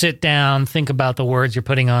actually sit down, think about the words you're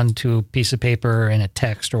putting onto a piece of paper in a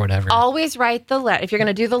text or whatever. Always write the letter. If you're going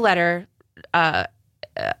to do the letter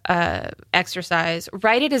exercise,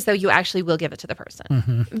 write it as though you actually will give it to the person.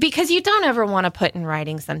 Mm-hmm. Because you don't ever want to put in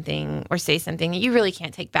writing something or say something that you really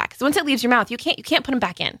can't take back. Because once it leaves your mouth, you can't put them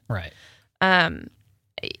back in. Right.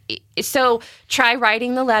 So try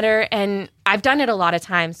writing the letter, and I've done it a lot of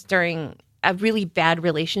times during a really bad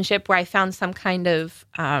relationship where I found some kind of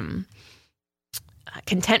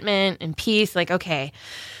contentment and peace. Like, okay,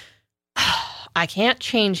 I can't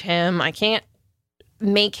change him. I can't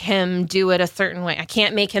make him do it a certain way. I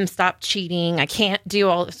can't make him stop cheating. I can't do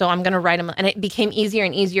all. So I'm going to write him. And it became easier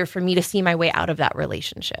and easier for me to see my way out of that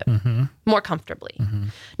relationship more comfortably.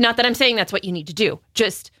 Not that I'm saying that's what you need to do.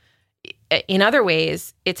 Just in other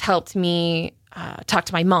ways, it's helped me talk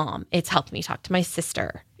to my mom. It's helped me talk to my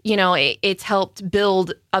sister. You know, it's helped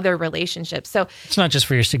build other relationships. So it's not just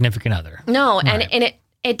for your significant other. No. Right. And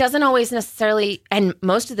it doesn't always necessarily, and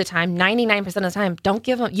most of the time, 99% of the time,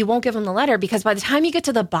 you won't give them the letter, because by the time you get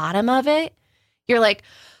to the bottom of it, you're like,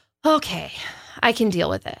 okay, I can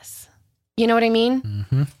deal with this. You know what I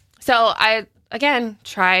mean? So I, again,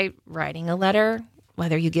 try writing a letter,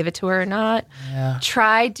 whether you give it to her or not. Yeah.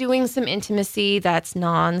 Try doing some intimacy that's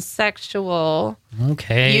non-sexual.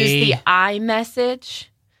 Okay. Use the I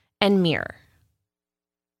message and mirror.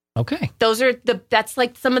 Okay. That's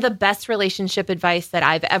like some of the best relationship advice that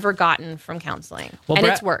I've ever gotten from counseling. Well, and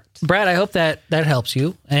it's worked. Brad, I hope that helps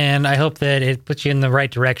you. And I hope that it puts you in the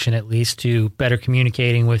right direction, at least, to better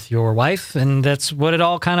communicating with your wife. And that's what it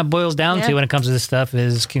all kind of boils down to when it comes to this stuff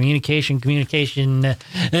is communication. Communication,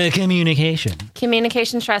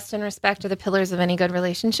 trust, and respect are the pillars of any good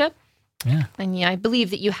relationship. Yeah. And I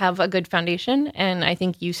believe that you have a good foundation, and I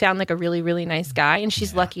think you sound like a really, really nice guy, and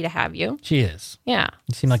she's lucky to have you. She is. Yeah.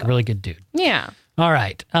 You seem like a really good dude. Yeah. All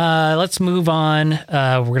right. Let's move on.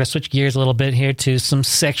 We're going to switch gears a little bit here to some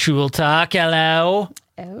sexual talk. Hello.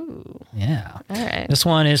 Oh. Yeah. All right. This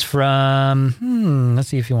one is from, let's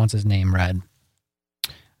see if he wants his name read.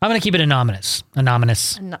 I'm going to keep it anonymous.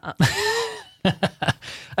 Anonymous.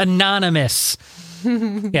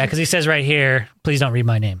 Yeah, because he says right here, please don't read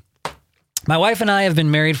my name. My wife and I have been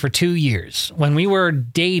married for 2 years. When we were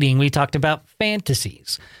dating, we talked about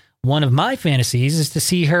fantasies. One of my fantasies is to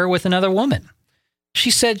see her with another woman. She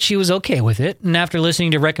said she was okay with it, and after listening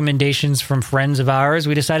to recommendations from friends of ours,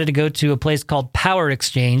 we decided to go to a place called Power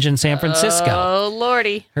Exchange in San Francisco. Oh,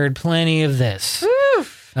 Lordy. Heard plenty of this.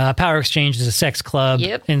 Power Exchange is a sex club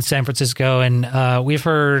in San Francisco, and we've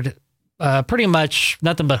heard pretty much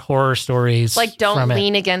nothing but horror stories. Like, don't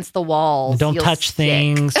lean against the walls. Don't touch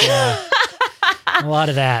things. A lot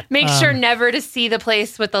of that. Make sure never to see the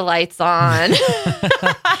place with the lights on.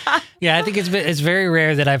 Yeah, I think it's very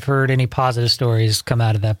rare that I've heard any positive stories come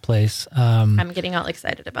out of that place. I'm getting all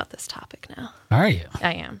excited about this topic now. Are you?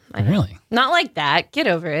 I am. Really? Not like that. Get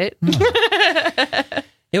over it.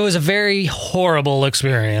 It was a very horrible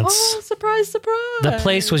experience. Oh, surprise, surprise. The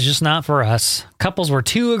place was just not for us. Couples were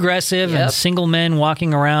too aggressive and single men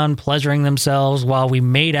walking around pleasuring themselves while we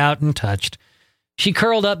made out and touched. She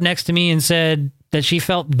curled up next to me and said that she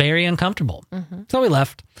felt very uncomfortable. So we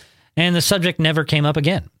left, and the subject never came up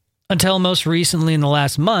again. Until most recently in the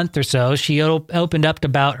last month or so, she opened up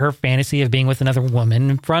about her fantasy of being with another woman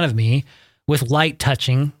in front of me with light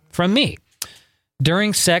touching from me.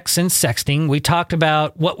 During sex and sexting, we talked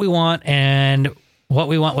about what we want and what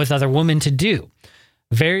we want with other women to do.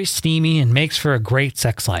 Very steamy and makes for a great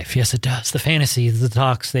sex life. Yes, it does. The fantasies, the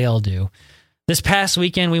talks, they all do. This past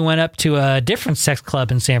weekend, we went up to a different sex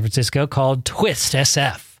club in San Francisco called Twist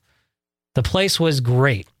SF. The place was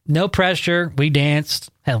great. No pressure. We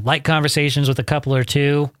danced, had light conversations with a couple or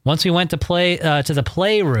two. Once we went to the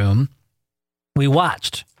playroom, we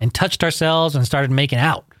watched and touched ourselves and started making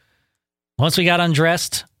out. Once we got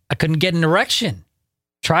undressed, I couldn't get an erection.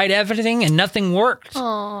 Tried everything and nothing worked.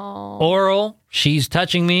 Aww. Oral, she's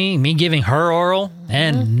touching me, me giving her oral,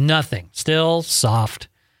 and nothing. Still soft.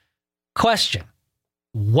 Question.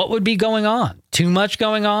 What would be going on? Too much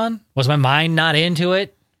going on? Was my mind not into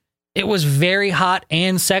it? It was very hot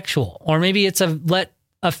and sexual. Or maybe it's let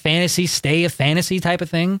a fantasy stay a fantasy type of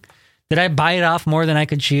thing. Did I bite off more than I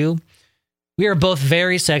could chew? We are both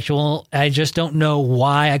very sexual. I just don't know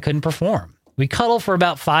why I couldn't perform. We cuddled for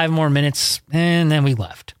about 5 more minutes, and then we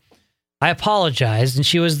left. I apologized, and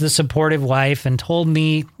she was the supportive wife and told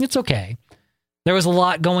me it's okay. There was a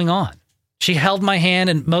lot going on. She held my hand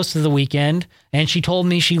in most of the weekend, and she told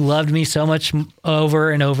me she loved me so much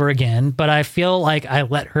over and over again, but I feel like I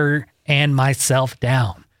let her and myself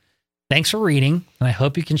down. Thanks for reading, and I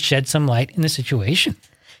hope you can shed some light in the situation.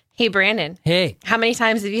 Hey, Brandon. Hey. How many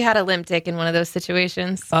times have you had a limp dick in one of those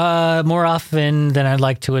situations? More often than I'd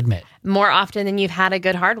like to admit. More often than you've had a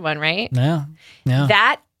good hard one, right? Yeah.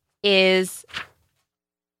 It's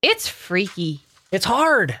freaky. It's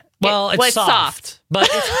hard. Well, it's soft. But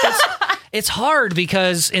it's hard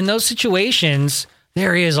because in those situations,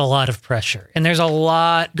 there is a lot of pressure. And there's a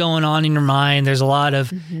lot going on in your mind. There's a lot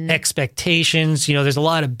of expectations. You know, there's a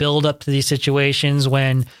lot of build up to these situations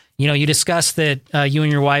when you discussed that you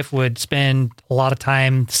and your wife would spend a lot of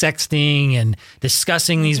time sexting and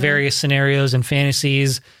discussing these various scenarios and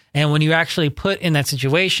fantasies. And when you actually put in that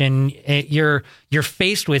situation, you're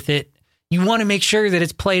faced with it. You want to make sure that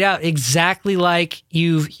it's played out exactly like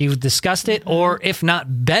you've discussed it, or if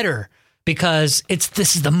not better, because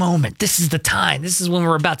this is the moment, this is the time, this is when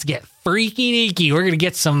we're about to get freaky deaky. We're gonna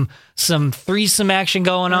get some threesome action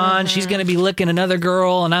going on. She's gonna be licking another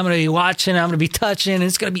girl, and I'm gonna be watching. I'm gonna be touching, and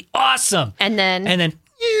it's gonna be awesome. And then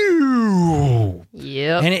you,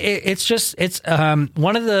 yep. And it's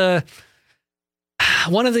one of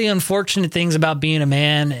the unfortunate things about being a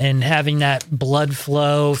man and having that blood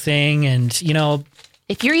flow thing, and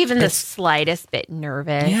if you're even the slightest bit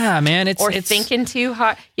nervous, yeah, man, it's thinking too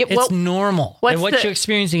hard, it's normal. And what you're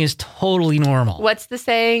experiencing is totally normal. What's the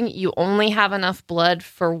saying? You only have enough blood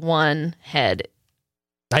for one head.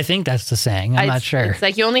 I think that's the saying. I'm not sure. It's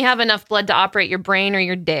like you only have enough blood to operate your brain or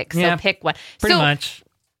your dick. So pick one. Pretty much.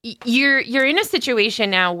 You're in a situation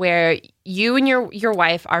now where you and your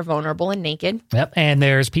wife are vulnerable and naked. Yep. And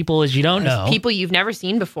there's people as you don't know. People you've never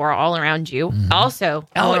seen before all around you. Mm-hmm. Also.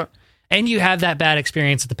 And you have that bad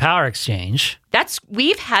experience at the power exchange.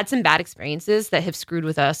 We've had some bad experiences that have screwed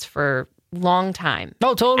with us for a long time.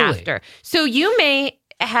 Oh, totally. After. So you may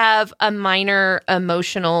have a minor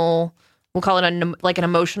emotional, we'll call it an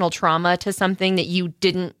emotional trauma to something that you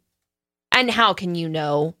didn't. And how can you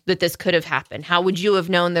know that this could have happened? How would you have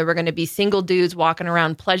known there were going to be single dudes walking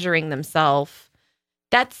around pleasuring themselves?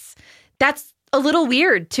 That's a little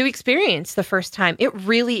weird to experience the first time. It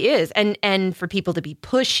really is. And for people to be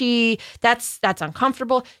pushy, that's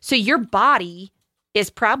uncomfortable. So your body is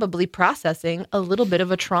probably processing a little bit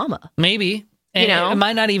of a trauma. Maybe. And it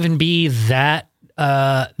might not even be that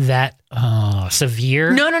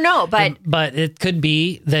severe. No. But it could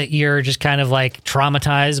be that you're just kind of like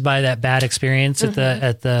traumatized by that bad experience at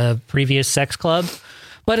the previous sex club.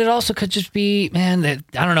 But it also could just be, man, that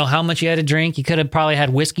I don't know how much you had to drink. You could have probably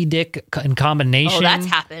had whiskey dick in combination. Oh, that's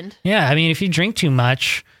happened. Yeah, I mean, if you drink too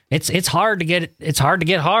much, it's hard to get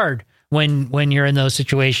hard when you're in those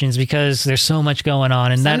situations because there's so much going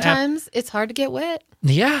on. And sometimes it's hard to get wet.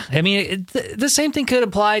 Yeah, I mean, the same thing could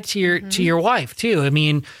apply to your wife too. I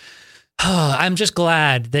mean, I'm just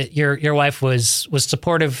glad that your wife was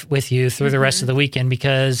supportive with you through the rest of the weekend,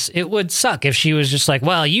 because it would suck if she was just like,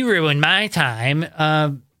 well, you ruined my time.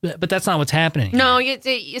 But that's not what's happening. No, it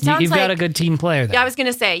sounds you've like, got a good team player there. Yeah, I was going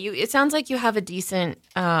to say, it sounds like you have a decent,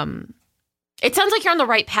 it sounds like you're on the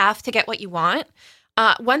right path to get what you want.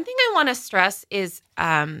 One thing I want to stress is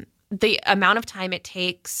the amount of time it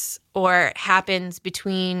takes or happens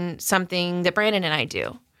between something that Brandon and I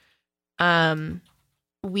do.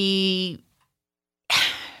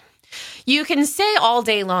 You can say all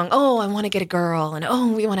day long, oh, I want to get a girl, and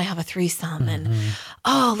oh, we want to have a threesome, and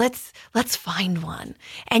oh, let's find one.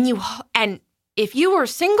 And if you were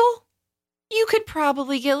single, you could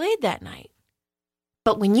probably get laid that night.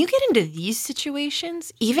 But when you get into these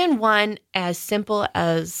situations, even one as simple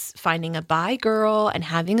as finding a bi girl and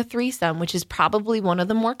having a threesome, which is probably one of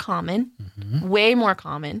the more common, way more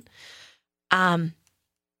common,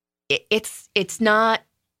 it's not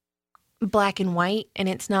black and white, and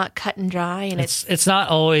it's not cut and dry, and it's not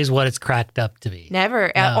always what it's cracked up to be.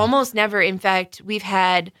 Never, no. Almost never. In fact, we've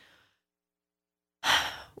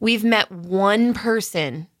met one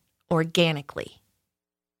person organically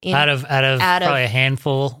out of probably a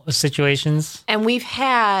handful of situations, and we've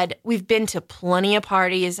been to plenty of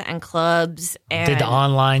parties and clubs and did the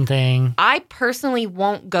online thing. I personally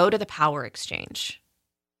won't go to the power exchange.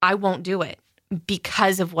 I won't do it.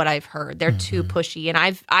 Because of what I've heard, they're too pushy, and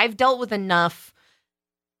I've dealt with enough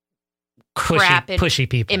crap pushy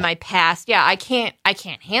people in my past. Yeah, I can't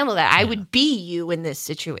handle that. Yeah. I would be you in this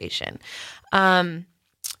situation. Sometimes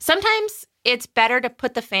it's better to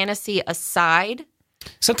put the fantasy aside.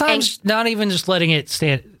 Sometimes not even just letting it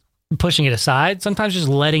stand, pushing it aside. Sometimes just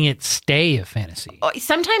letting it stay a fantasy.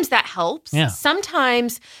 Sometimes that helps. Yeah.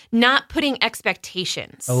 Sometimes not putting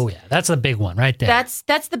expectations. Oh yeah, that's a big one right there.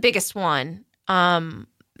 That's the biggest one. When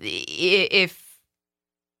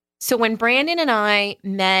Brandon and I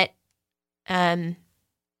met, I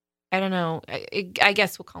don't know, I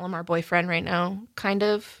guess we'll call him our boyfriend right now, kind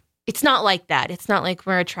of. It's not like that. It's not like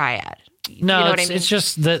we're a triad. No, you know what I mean? It's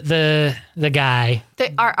just the guy.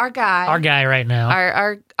 Our guy. Our guy right now.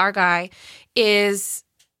 Our guy is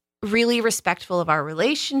really respectful of our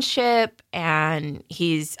relationship, and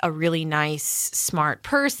he's a really nice, smart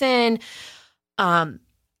person.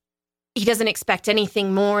 He doesn't expect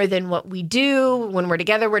anything more than what we do. When we're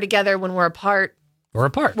together, we're together. When we're apart, we're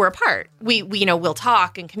apart. We're apart. We we'll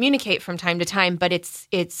talk and communicate from time to time, but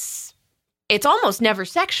it's it's almost never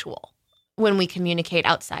sexual when we communicate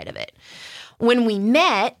outside of it. When we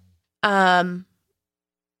met,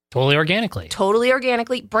 totally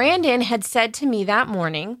organically, Brandon had said to me that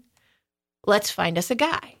morning, let's find us a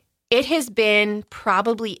guy. It has been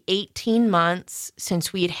probably 18 months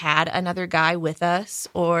since we'd had another guy with us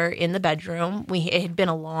or in the bedroom. It had been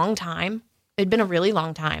a long time. It had been a really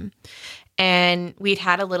long time. And we'd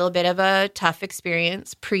had a little bit of a tough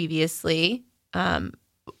experience previously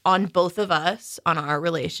on both of us, on our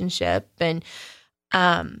relationship. And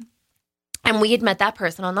we had met that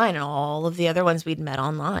person online and all of the other ones we'd met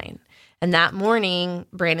online. And that morning,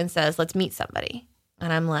 Brandon says, let's meet somebody.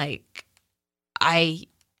 And I'm like,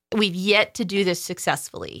 we've yet to do this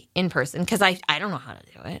successfully in person because I don't know how to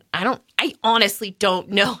do it. I honestly don't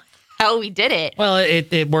know how we did it. Well,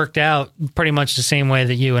 it worked out pretty much the same way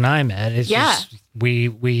that you and I met. It's just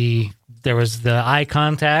there was the eye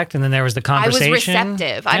contact and then there was the conversation. I was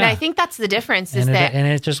receptive. And I think that's the difference and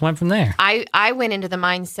it just went from there. I went into the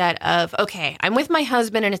mindset of, okay, I'm with my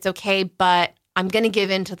husband and it's okay, but I'm going to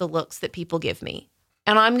give in to the looks that people give me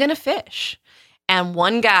and I'm going to fish. And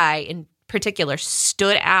one guy in particular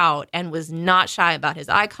stood out and was not shy about his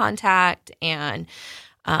eye contact. And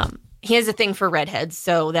he has a thing for redheads.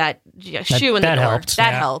 So that shoe in the door, helps.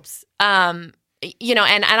 That helps. And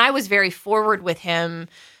I was very forward with him.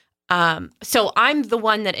 So I'm the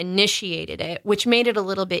one that initiated it, which made it a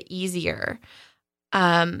little bit easier.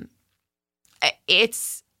 But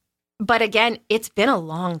again, it's been a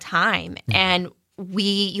long time and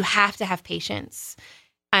you have to have patience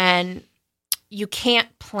and you can't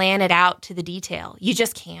plan it out to the detail. You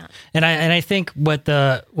just can't. And I think what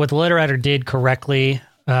the letter writer did correctly,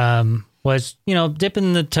 was,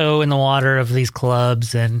 dipping the toe in the water of these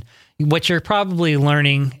clubs. And what you're probably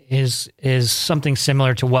learning is something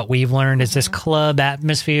similar to what we've learned is this club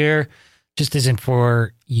atmosphere just isn't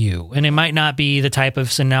for you. And it might not be the type of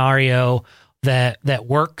scenario that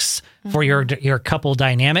works for your couple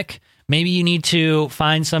dynamic. Maybe you need to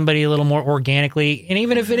find somebody a little more organically. And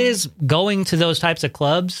even if it is going to those types of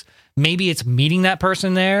clubs, maybe it's meeting that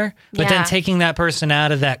person there, but then taking that person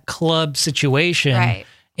out of that club situation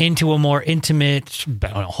into a more intimate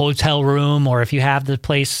hotel room, or if you have the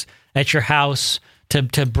place at your house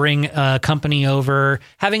to bring company over,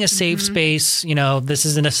 having a safe space. This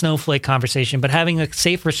isn't a snowflake conversation, but having a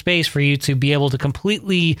safer space for you to be able to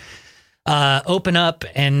completely open up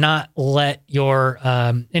and not let your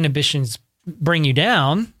inhibitions bring you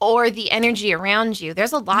down, or the energy around you.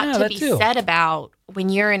 There's a lot to be said about when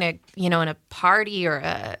you're in a party or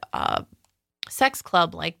a sex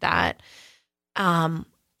club like that.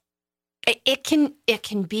 It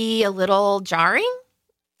can be a little jarring.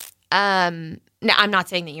 Now, I'm not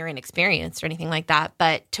saying that you're inexperienced or anything like that,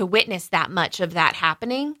 but to witness that much of that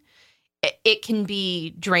happening, it can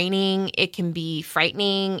be draining. It can be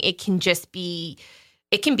frightening. It can be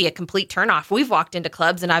a complete turnoff. We've walked into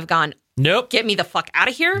clubs and I've gone, nope, get me the fuck out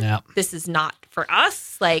of here. Nope. This is not for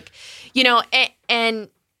us. And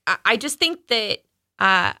I just think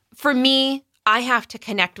that for me, I have to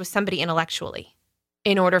connect with somebody intellectually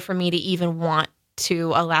in order for me to even want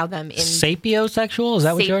to allow them in. Sapiosexual? Is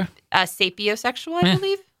that what you're? Sapiosexual, I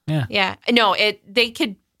believe. Yeah. Yeah. No, they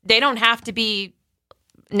don't have to be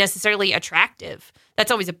necessarily attractive. That's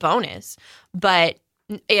always a bonus. But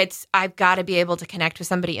I've got to be able to connect with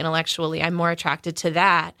somebody intellectually. I'm more attracted to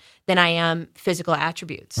that than I am physical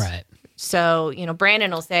attributes. Right. So,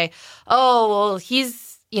 Brandon will say, oh, well,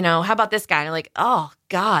 he's, how about this guy? And I'm like, oh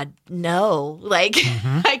God, no. Like,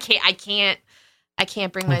 I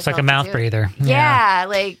can't bring myself. It's like a mouth breather. Yeah.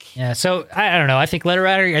 Yeah. So I don't know. I think letter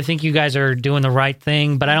writer, I think you guys are doing the right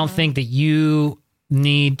thing, but I don't think that you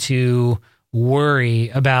need to worry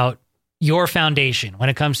about your foundation when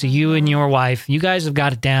it comes to you and your wife. You guys have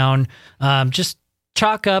got it down. Just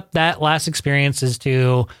chalk up that last experience as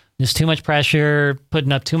to there's too much pressure,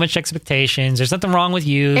 putting up too much expectations. There's nothing wrong with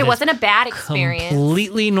you. It wasn't a bad experience.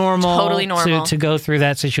 Completely normal. Totally normal. To go through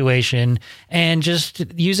that situation and just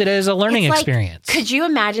use it as a learning experience. Could you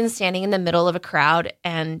imagine standing in the middle of a crowd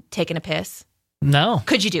and taking a piss? No.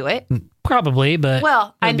 Could you do it? Probably, but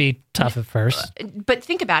it'd be tough at first. But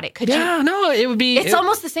think about it. Could you? Yeah, no, it would be. It's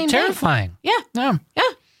almost the same thing. Terrifying. Yeah.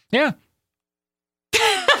 Yeah.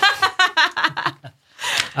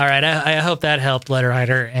 All right. I hope that helped, letter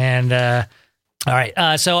writer. And all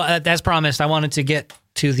right. So as promised, I wanted to get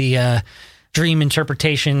to the dream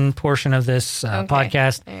interpretation portion of this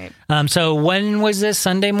podcast. Right. So when was this?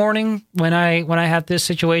 Sunday morning when I had this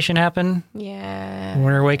situation happen? Yeah. When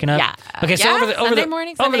we were waking up? Yeah. Okay, so over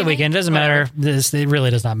the weekend, doesn't matter. It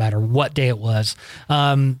really does not matter what day it was.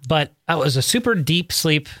 But I was a super deep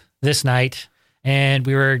sleep this night, and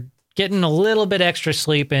we were getting a little bit extra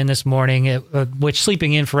sleep in this morning, which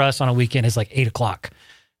sleeping in for us on a weekend is like 8 o'clock.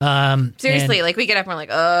 Seriously, like we get up and we're like,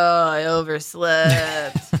 oh, I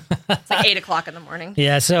overslept. It's like 8 o'clock in the morning.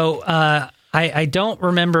 Yeah. So I don't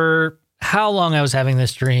remember how long I was having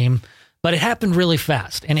this dream, but it happened really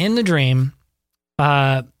fast. And in the dream,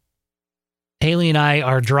 Haley and I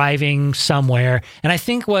are driving somewhere. And I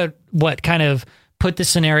think what kind of put the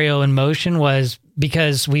scenario in motion was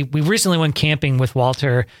because we recently went camping with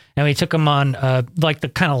Walter, and we took him on like the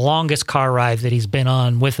kind of longest car ride that he's been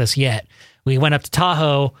on with us yet. We went up to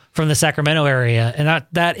Tahoe from the Sacramento area, and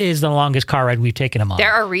that is the longest car ride we've taken him on.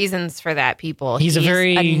 There are reasons for that, people. He's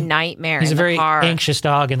a nightmare. He's in a very the car. anxious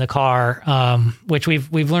dog in the car, which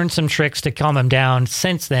we've learned some tricks to calm him down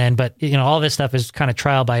since then. But all this stuff is kind of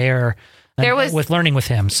trial by error. With learning with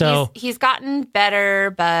him. So he's gotten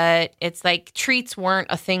better, but it's like treats weren't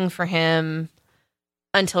a thing for him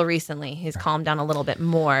until recently. He's calmed down a little bit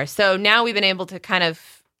more. So now we've been able to kind of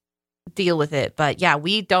deal with it. But yeah,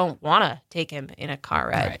 we don't want to take him in a car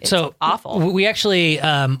ride. Right. It's so awful. We actually,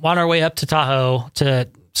 on our way up to Tahoe, to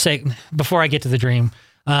say, before I get to the dream,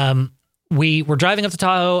 we were driving up to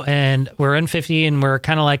Tahoe, and we're in 50, and we're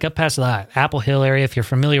kind of like up past the Apple Hill area, if you're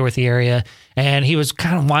familiar with the area. And he was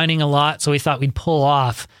kind of whining a lot, so we thought we'd pull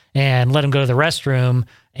off and let him go to the restroom.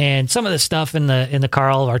 And some of the stuff in the car,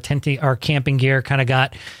 all of our camping gear, kind of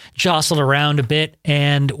got jostled around a bit.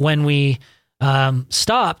 And when we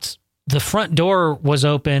stopped, the front door was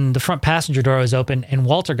open, the front passenger door was open, and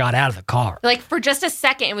Walter got out of the car. Like for just a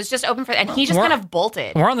second, it was just open and he just kind of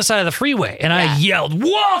bolted. We're on the side of the freeway, and I yelled,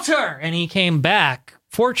 "Walter!" And he came back.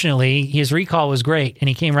 Fortunately, his recall was great, and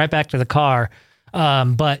he came right back to the car.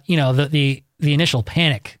 But the initial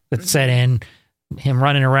panic that set in, him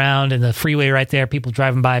running around in the freeway right there, people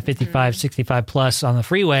driving by 55, 65 plus on the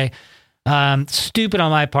freeway. Stupid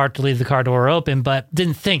on my part to leave the car door open, but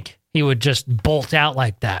didn't think he would just bolt out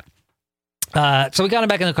like that. So we got him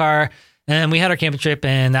back in the car, and we had our camping trip,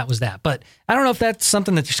 and that was that. But I don't know if that's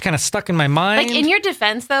something that just kind of stuck in my mind. Like in your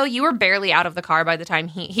defense, though, you were barely out of the car by the time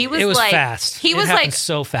he was. It was like fast. It happened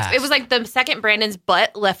so fast. It was like the second Brandon's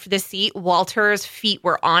butt left the seat, Walter's feet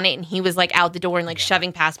were on it, and he was like out the door and like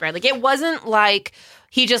shoving past Brandon. Like it wasn't like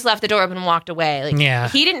he just left the door open and walked away.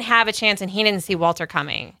 Like he didn't have a chance, and he didn't see Walter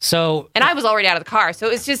coming. And I was already out of the car,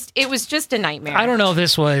 so it was just a nightmare. I don't know if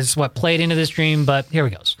this was what played into this dream, but here we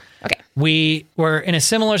go. Okay. We were in a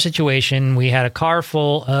similar situation. We had a car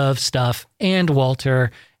full of stuff and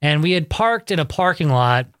Walter, and we had parked in a parking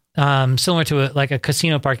lot similar to a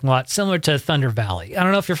casino parking lot, similar to Thunder Valley. I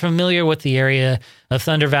don't know if you're familiar with the area of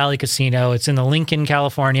Thunder Valley Casino. It's in the Lincoln,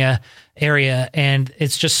 California area, and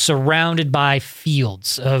it's just surrounded by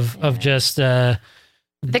fields of just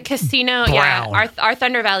the casino, brown. Our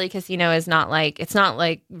Thunder Valley Casino is not like, it's not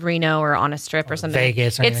like Reno or on a strip or something.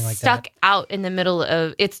 Vegas or anything like that. It's stuck out in the middle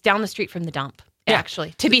of, it's down the street from the dump. Yeah.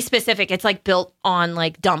 Actually, to be specific, it's like built on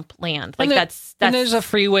like dump land. Like that's and there's a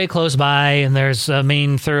freeway close by, and there's a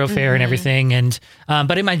main thoroughfare and everything. And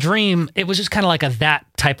but in my dream, it was just kind of like that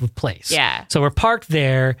type of place. Yeah. So we're parked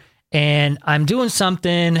there, and I'm doing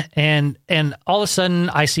something, and all of a sudden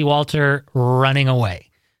I see Walter running away.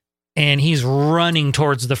 And he's running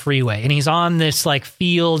towards the freeway, and he's on this like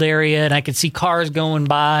field area, and I could see cars going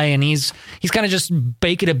by, and he's kind of just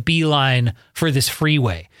making a beeline for this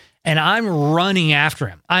freeway. And I'm running after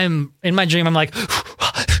him. I'm in my dream. I'm like,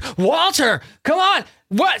 Walter, come on.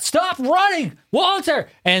 What? Stop running, Walter.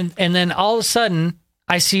 And then all of a sudden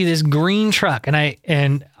I see this green truck,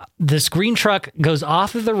 and this green truck goes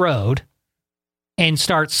off of the road and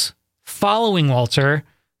starts following Walter,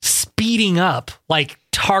 speeding up, like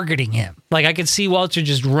targeting him. Like I could see Walter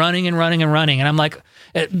just running and running and running. And I'm like,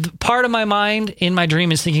 part of my mind in my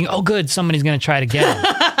dream is thinking, oh, good, somebody's going to try to get him.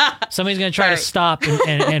 Somebody's going to try to stop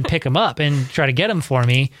and pick him up and try to get him for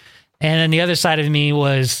me. And then the other side of me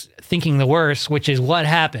was thinking the worst, which is what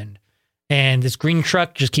happened. And this green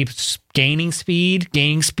truck just keeps gaining speed,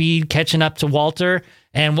 catching up to Walter.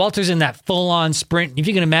 And Walter's in that full-on sprint. If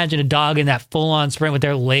you can imagine a dog in that full-on sprint with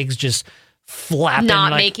their legs just flapping,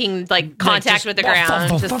 not making like contact with the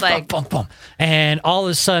ground, just like and all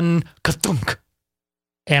of a sudden, ka-thunk.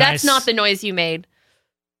 And that's not the noise you made.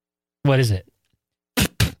 What is it?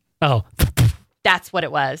 Oh, that's what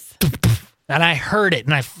it was. And I heard it,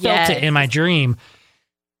 and I felt it in my dream.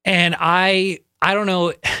 And I don't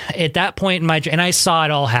know, at that point in my dream, and I saw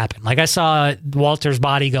it all happen. Like I saw Walter's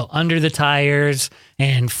body go under the tires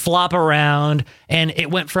and flop around, and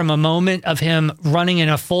it went from a moment of him running in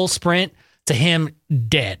a full sprint to him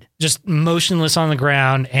dead, just motionless on the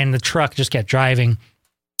ground, and the truck just kept driving.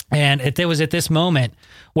 And it was at this moment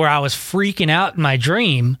where I was freaking out in my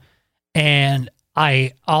dream, and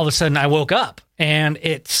all of a sudden I woke up, and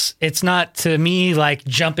it's not to me like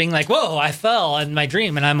jumping like, whoa, I fell in my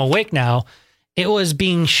dream and I'm awake now. It was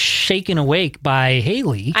being shaken awake by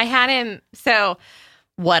Haley. I had him. So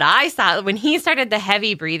what I saw when he started the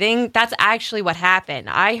heavy breathing, that's actually what happened.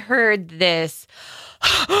 I heard this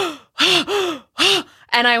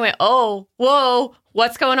and I went, oh, whoa,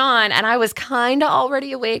 what's going on? And I was kind of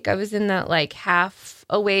already awake. I was in that like half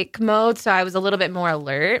awake mode. So I was a little bit more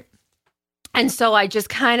alert. And so I just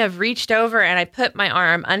kind of reached over and I put my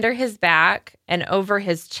arm under his back and over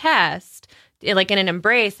his chest, like in an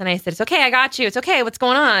embrace. And I said, it's okay. I got you. It's okay. What's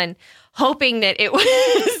going on? Hoping that it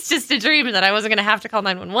was just a dream and that I wasn't going to have to call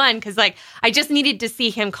 911. Cause like, I just needed to see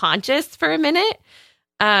him conscious for a minute.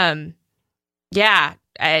 Yeah.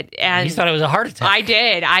 And you thought it was a heart attack. I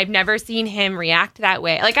did. I've never seen him react that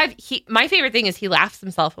way. Like my favorite thing is he laughs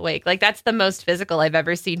himself awake. Like that's the most physical I've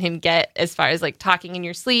ever seen him get as far as like talking in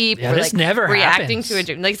your sleep or this like never reacting happens. to a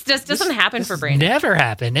dream. Like it just doesn't happen for Brandon. Never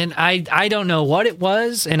happened. And I don't know what it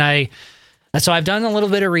was. And so I've done a little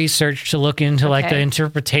bit of research to look into like the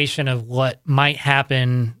interpretation of what might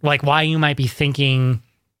happen, like why you might be thinking,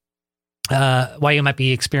 why you might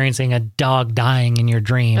be experiencing a dog dying in your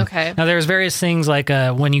dream. Okay. Now there's various things like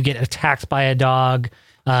when you get attacked by a dog,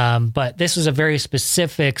 but this was a very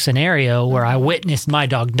specific scenario where I witnessed my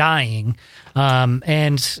dog dying,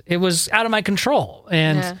 and it was out of my control.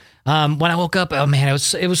 And when I woke up, oh man,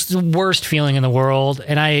 it was the worst feeling in the world.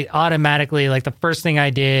 And I automatically, like the first thing I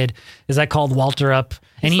did is I called Walter up.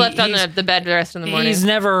 And he slept on the bed the rest of the morning. He's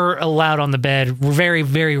never allowed on the bed. Very,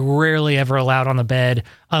 very rarely ever allowed on the bed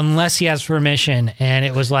unless he has permission. And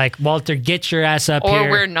it was like, Walter, get your ass up here.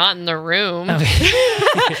 Or we're not in the room.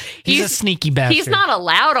 He's a sneaky bastard. He's not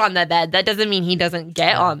allowed on the bed. That doesn't mean he doesn't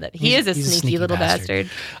get on the. He is a sneaky little bastard.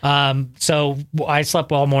 So I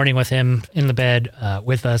slept all morning with him in the bed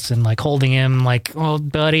with us and like holding him like, oh,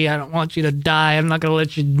 buddy, I don't want you to die. I'm not going to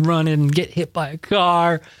let you run and get hit by a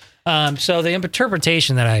car. So the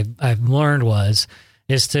interpretation that I've learned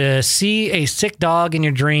is to see a sick dog in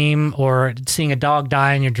your dream or seeing a dog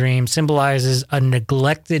die in your dream symbolizes a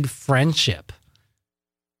neglected friendship.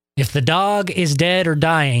 If the dog is dead or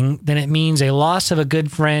dying, then it means a loss of a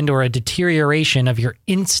good friend or a deterioration of your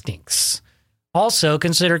instincts. Also,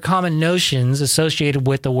 consider common notions associated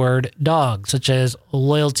with the word dog, such as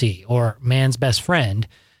loyalty or man's best friend,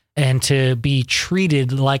 and to be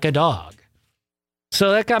treated like a dog.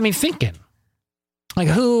 So that got me thinking, like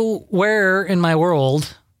where in my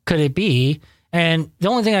world could it be? And the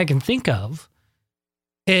only thing I can think of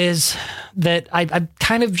is that I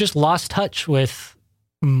kind of just lost touch with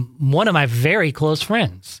one of my very close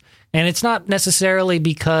friends. And it's not necessarily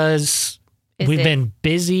because we've been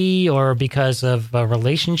busy or because of a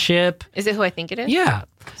relationship. Is it who I think it is? Yeah.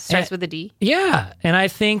 Starts with a D? Yeah. And I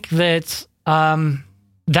think that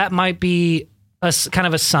that might be a kind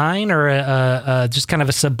of a sign or just kind of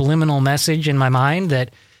a subliminal message in my mind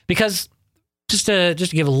that, because just to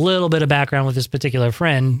give a little bit of background with this particular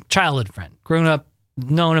friend, childhood friend, grown up,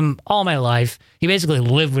 known him all my life. He basically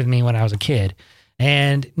lived with me when I was a kid,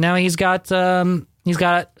 and now he's got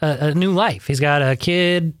a new life. He's got a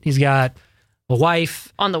kid. He's got a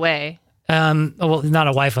wife on the way. Well, not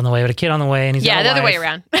a wife on the way, but a kid on the way, and he's got a the other wife. way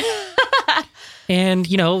around. And,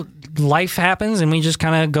 life happens and we just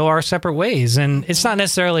kind of go our separate ways. And it's not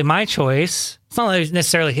necessarily my choice. It's not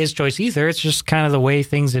necessarily his choice either. It's just kind of the way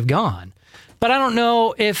things have gone. But I don't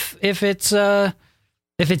know if it's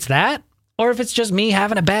that or if it's just me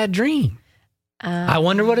having a bad dream. I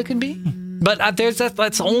wonder what it could be. But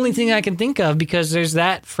that's the only thing I can think of, because there's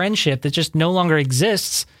that friendship that just no longer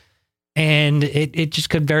exists. And it just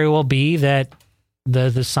could very well be that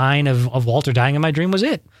the sign of Walter dying in my dream was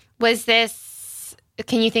it. Was this...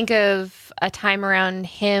 Can you think of a time around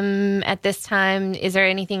him at this time? Is there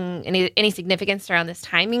any significance around this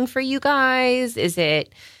timing for you guys? Is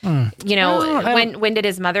it, when did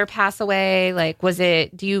his mother pass away? Like,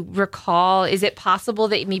 do you recall, is it possible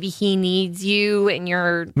that maybe he needs you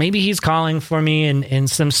and maybe he's calling for me in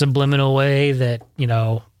some subliminal way that,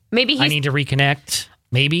 maybe I need to reconnect.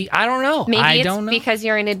 Maybe. I don't know. Maybe it's because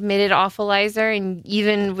you're an admitted awfulizer, and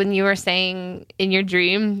even when you were saying in your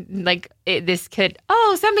dream, like,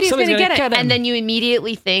 somebody's going to get it. And then you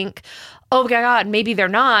immediately think, oh my God, maybe they're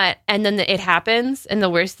not. And then it happens, and the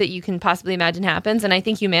worst that you can possibly imagine happens. And I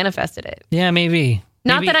think you manifested it. Yeah, maybe.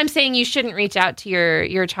 Not that I'm saying you shouldn't reach out to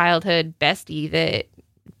your childhood bestie that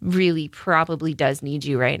really probably does need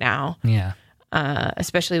you right now. Yeah.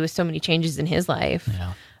 Especially with so many changes in his life.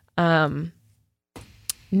 Yeah.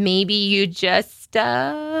 Maybe you just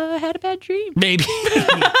had a bad dream. Maybe.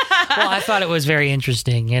 Well, I thought it was very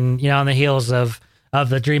interesting. And, on the heels of of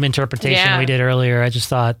the dream interpretation we did earlier. I just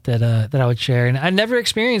thought that I would share. And I never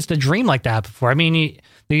experienced a dream like that before. I mean,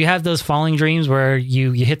 you have those falling dreams where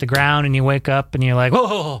you hit the ground and you wake up and you're like,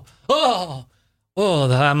 whoa,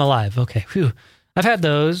 I'm alive. Okay, phew. I've had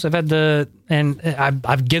those.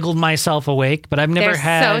 I've giggled myself awake, but I've never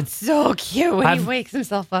had. So cute when he wakes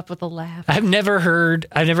himself up with a laugh. I've never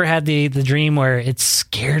had the dream where it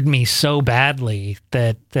scared me so badly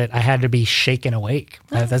that I had to be shaken awake.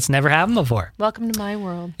 That's never happened before. Welcome to my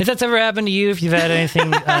world. If that's ever happened to you, if you've had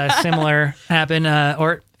anything similar happen,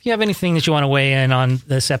 or if you have anything that you want to weigh in on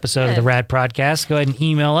this episode of the RAD Prodcast, go ahead and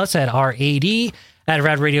email us at RAD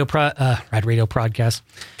Radio Prodcast.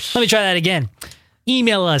 Let me try that again.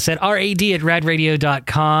 Email us at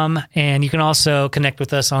rad@radradio.com, and you can also connect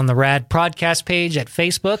with us on the RAD Prodcast page at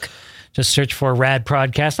Facebook. Just search for RAD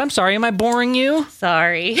Prodcast. I'm sorry, am I boring you?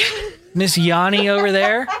 Sorry. Miss Yanni over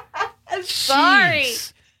there? I'm sorry.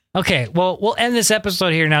 Jeez. Okay, well, we'll end this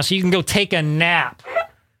episode here now so you can go take a nap.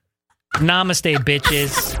 Namaste,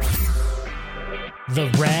 bitches. The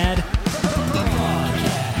RAD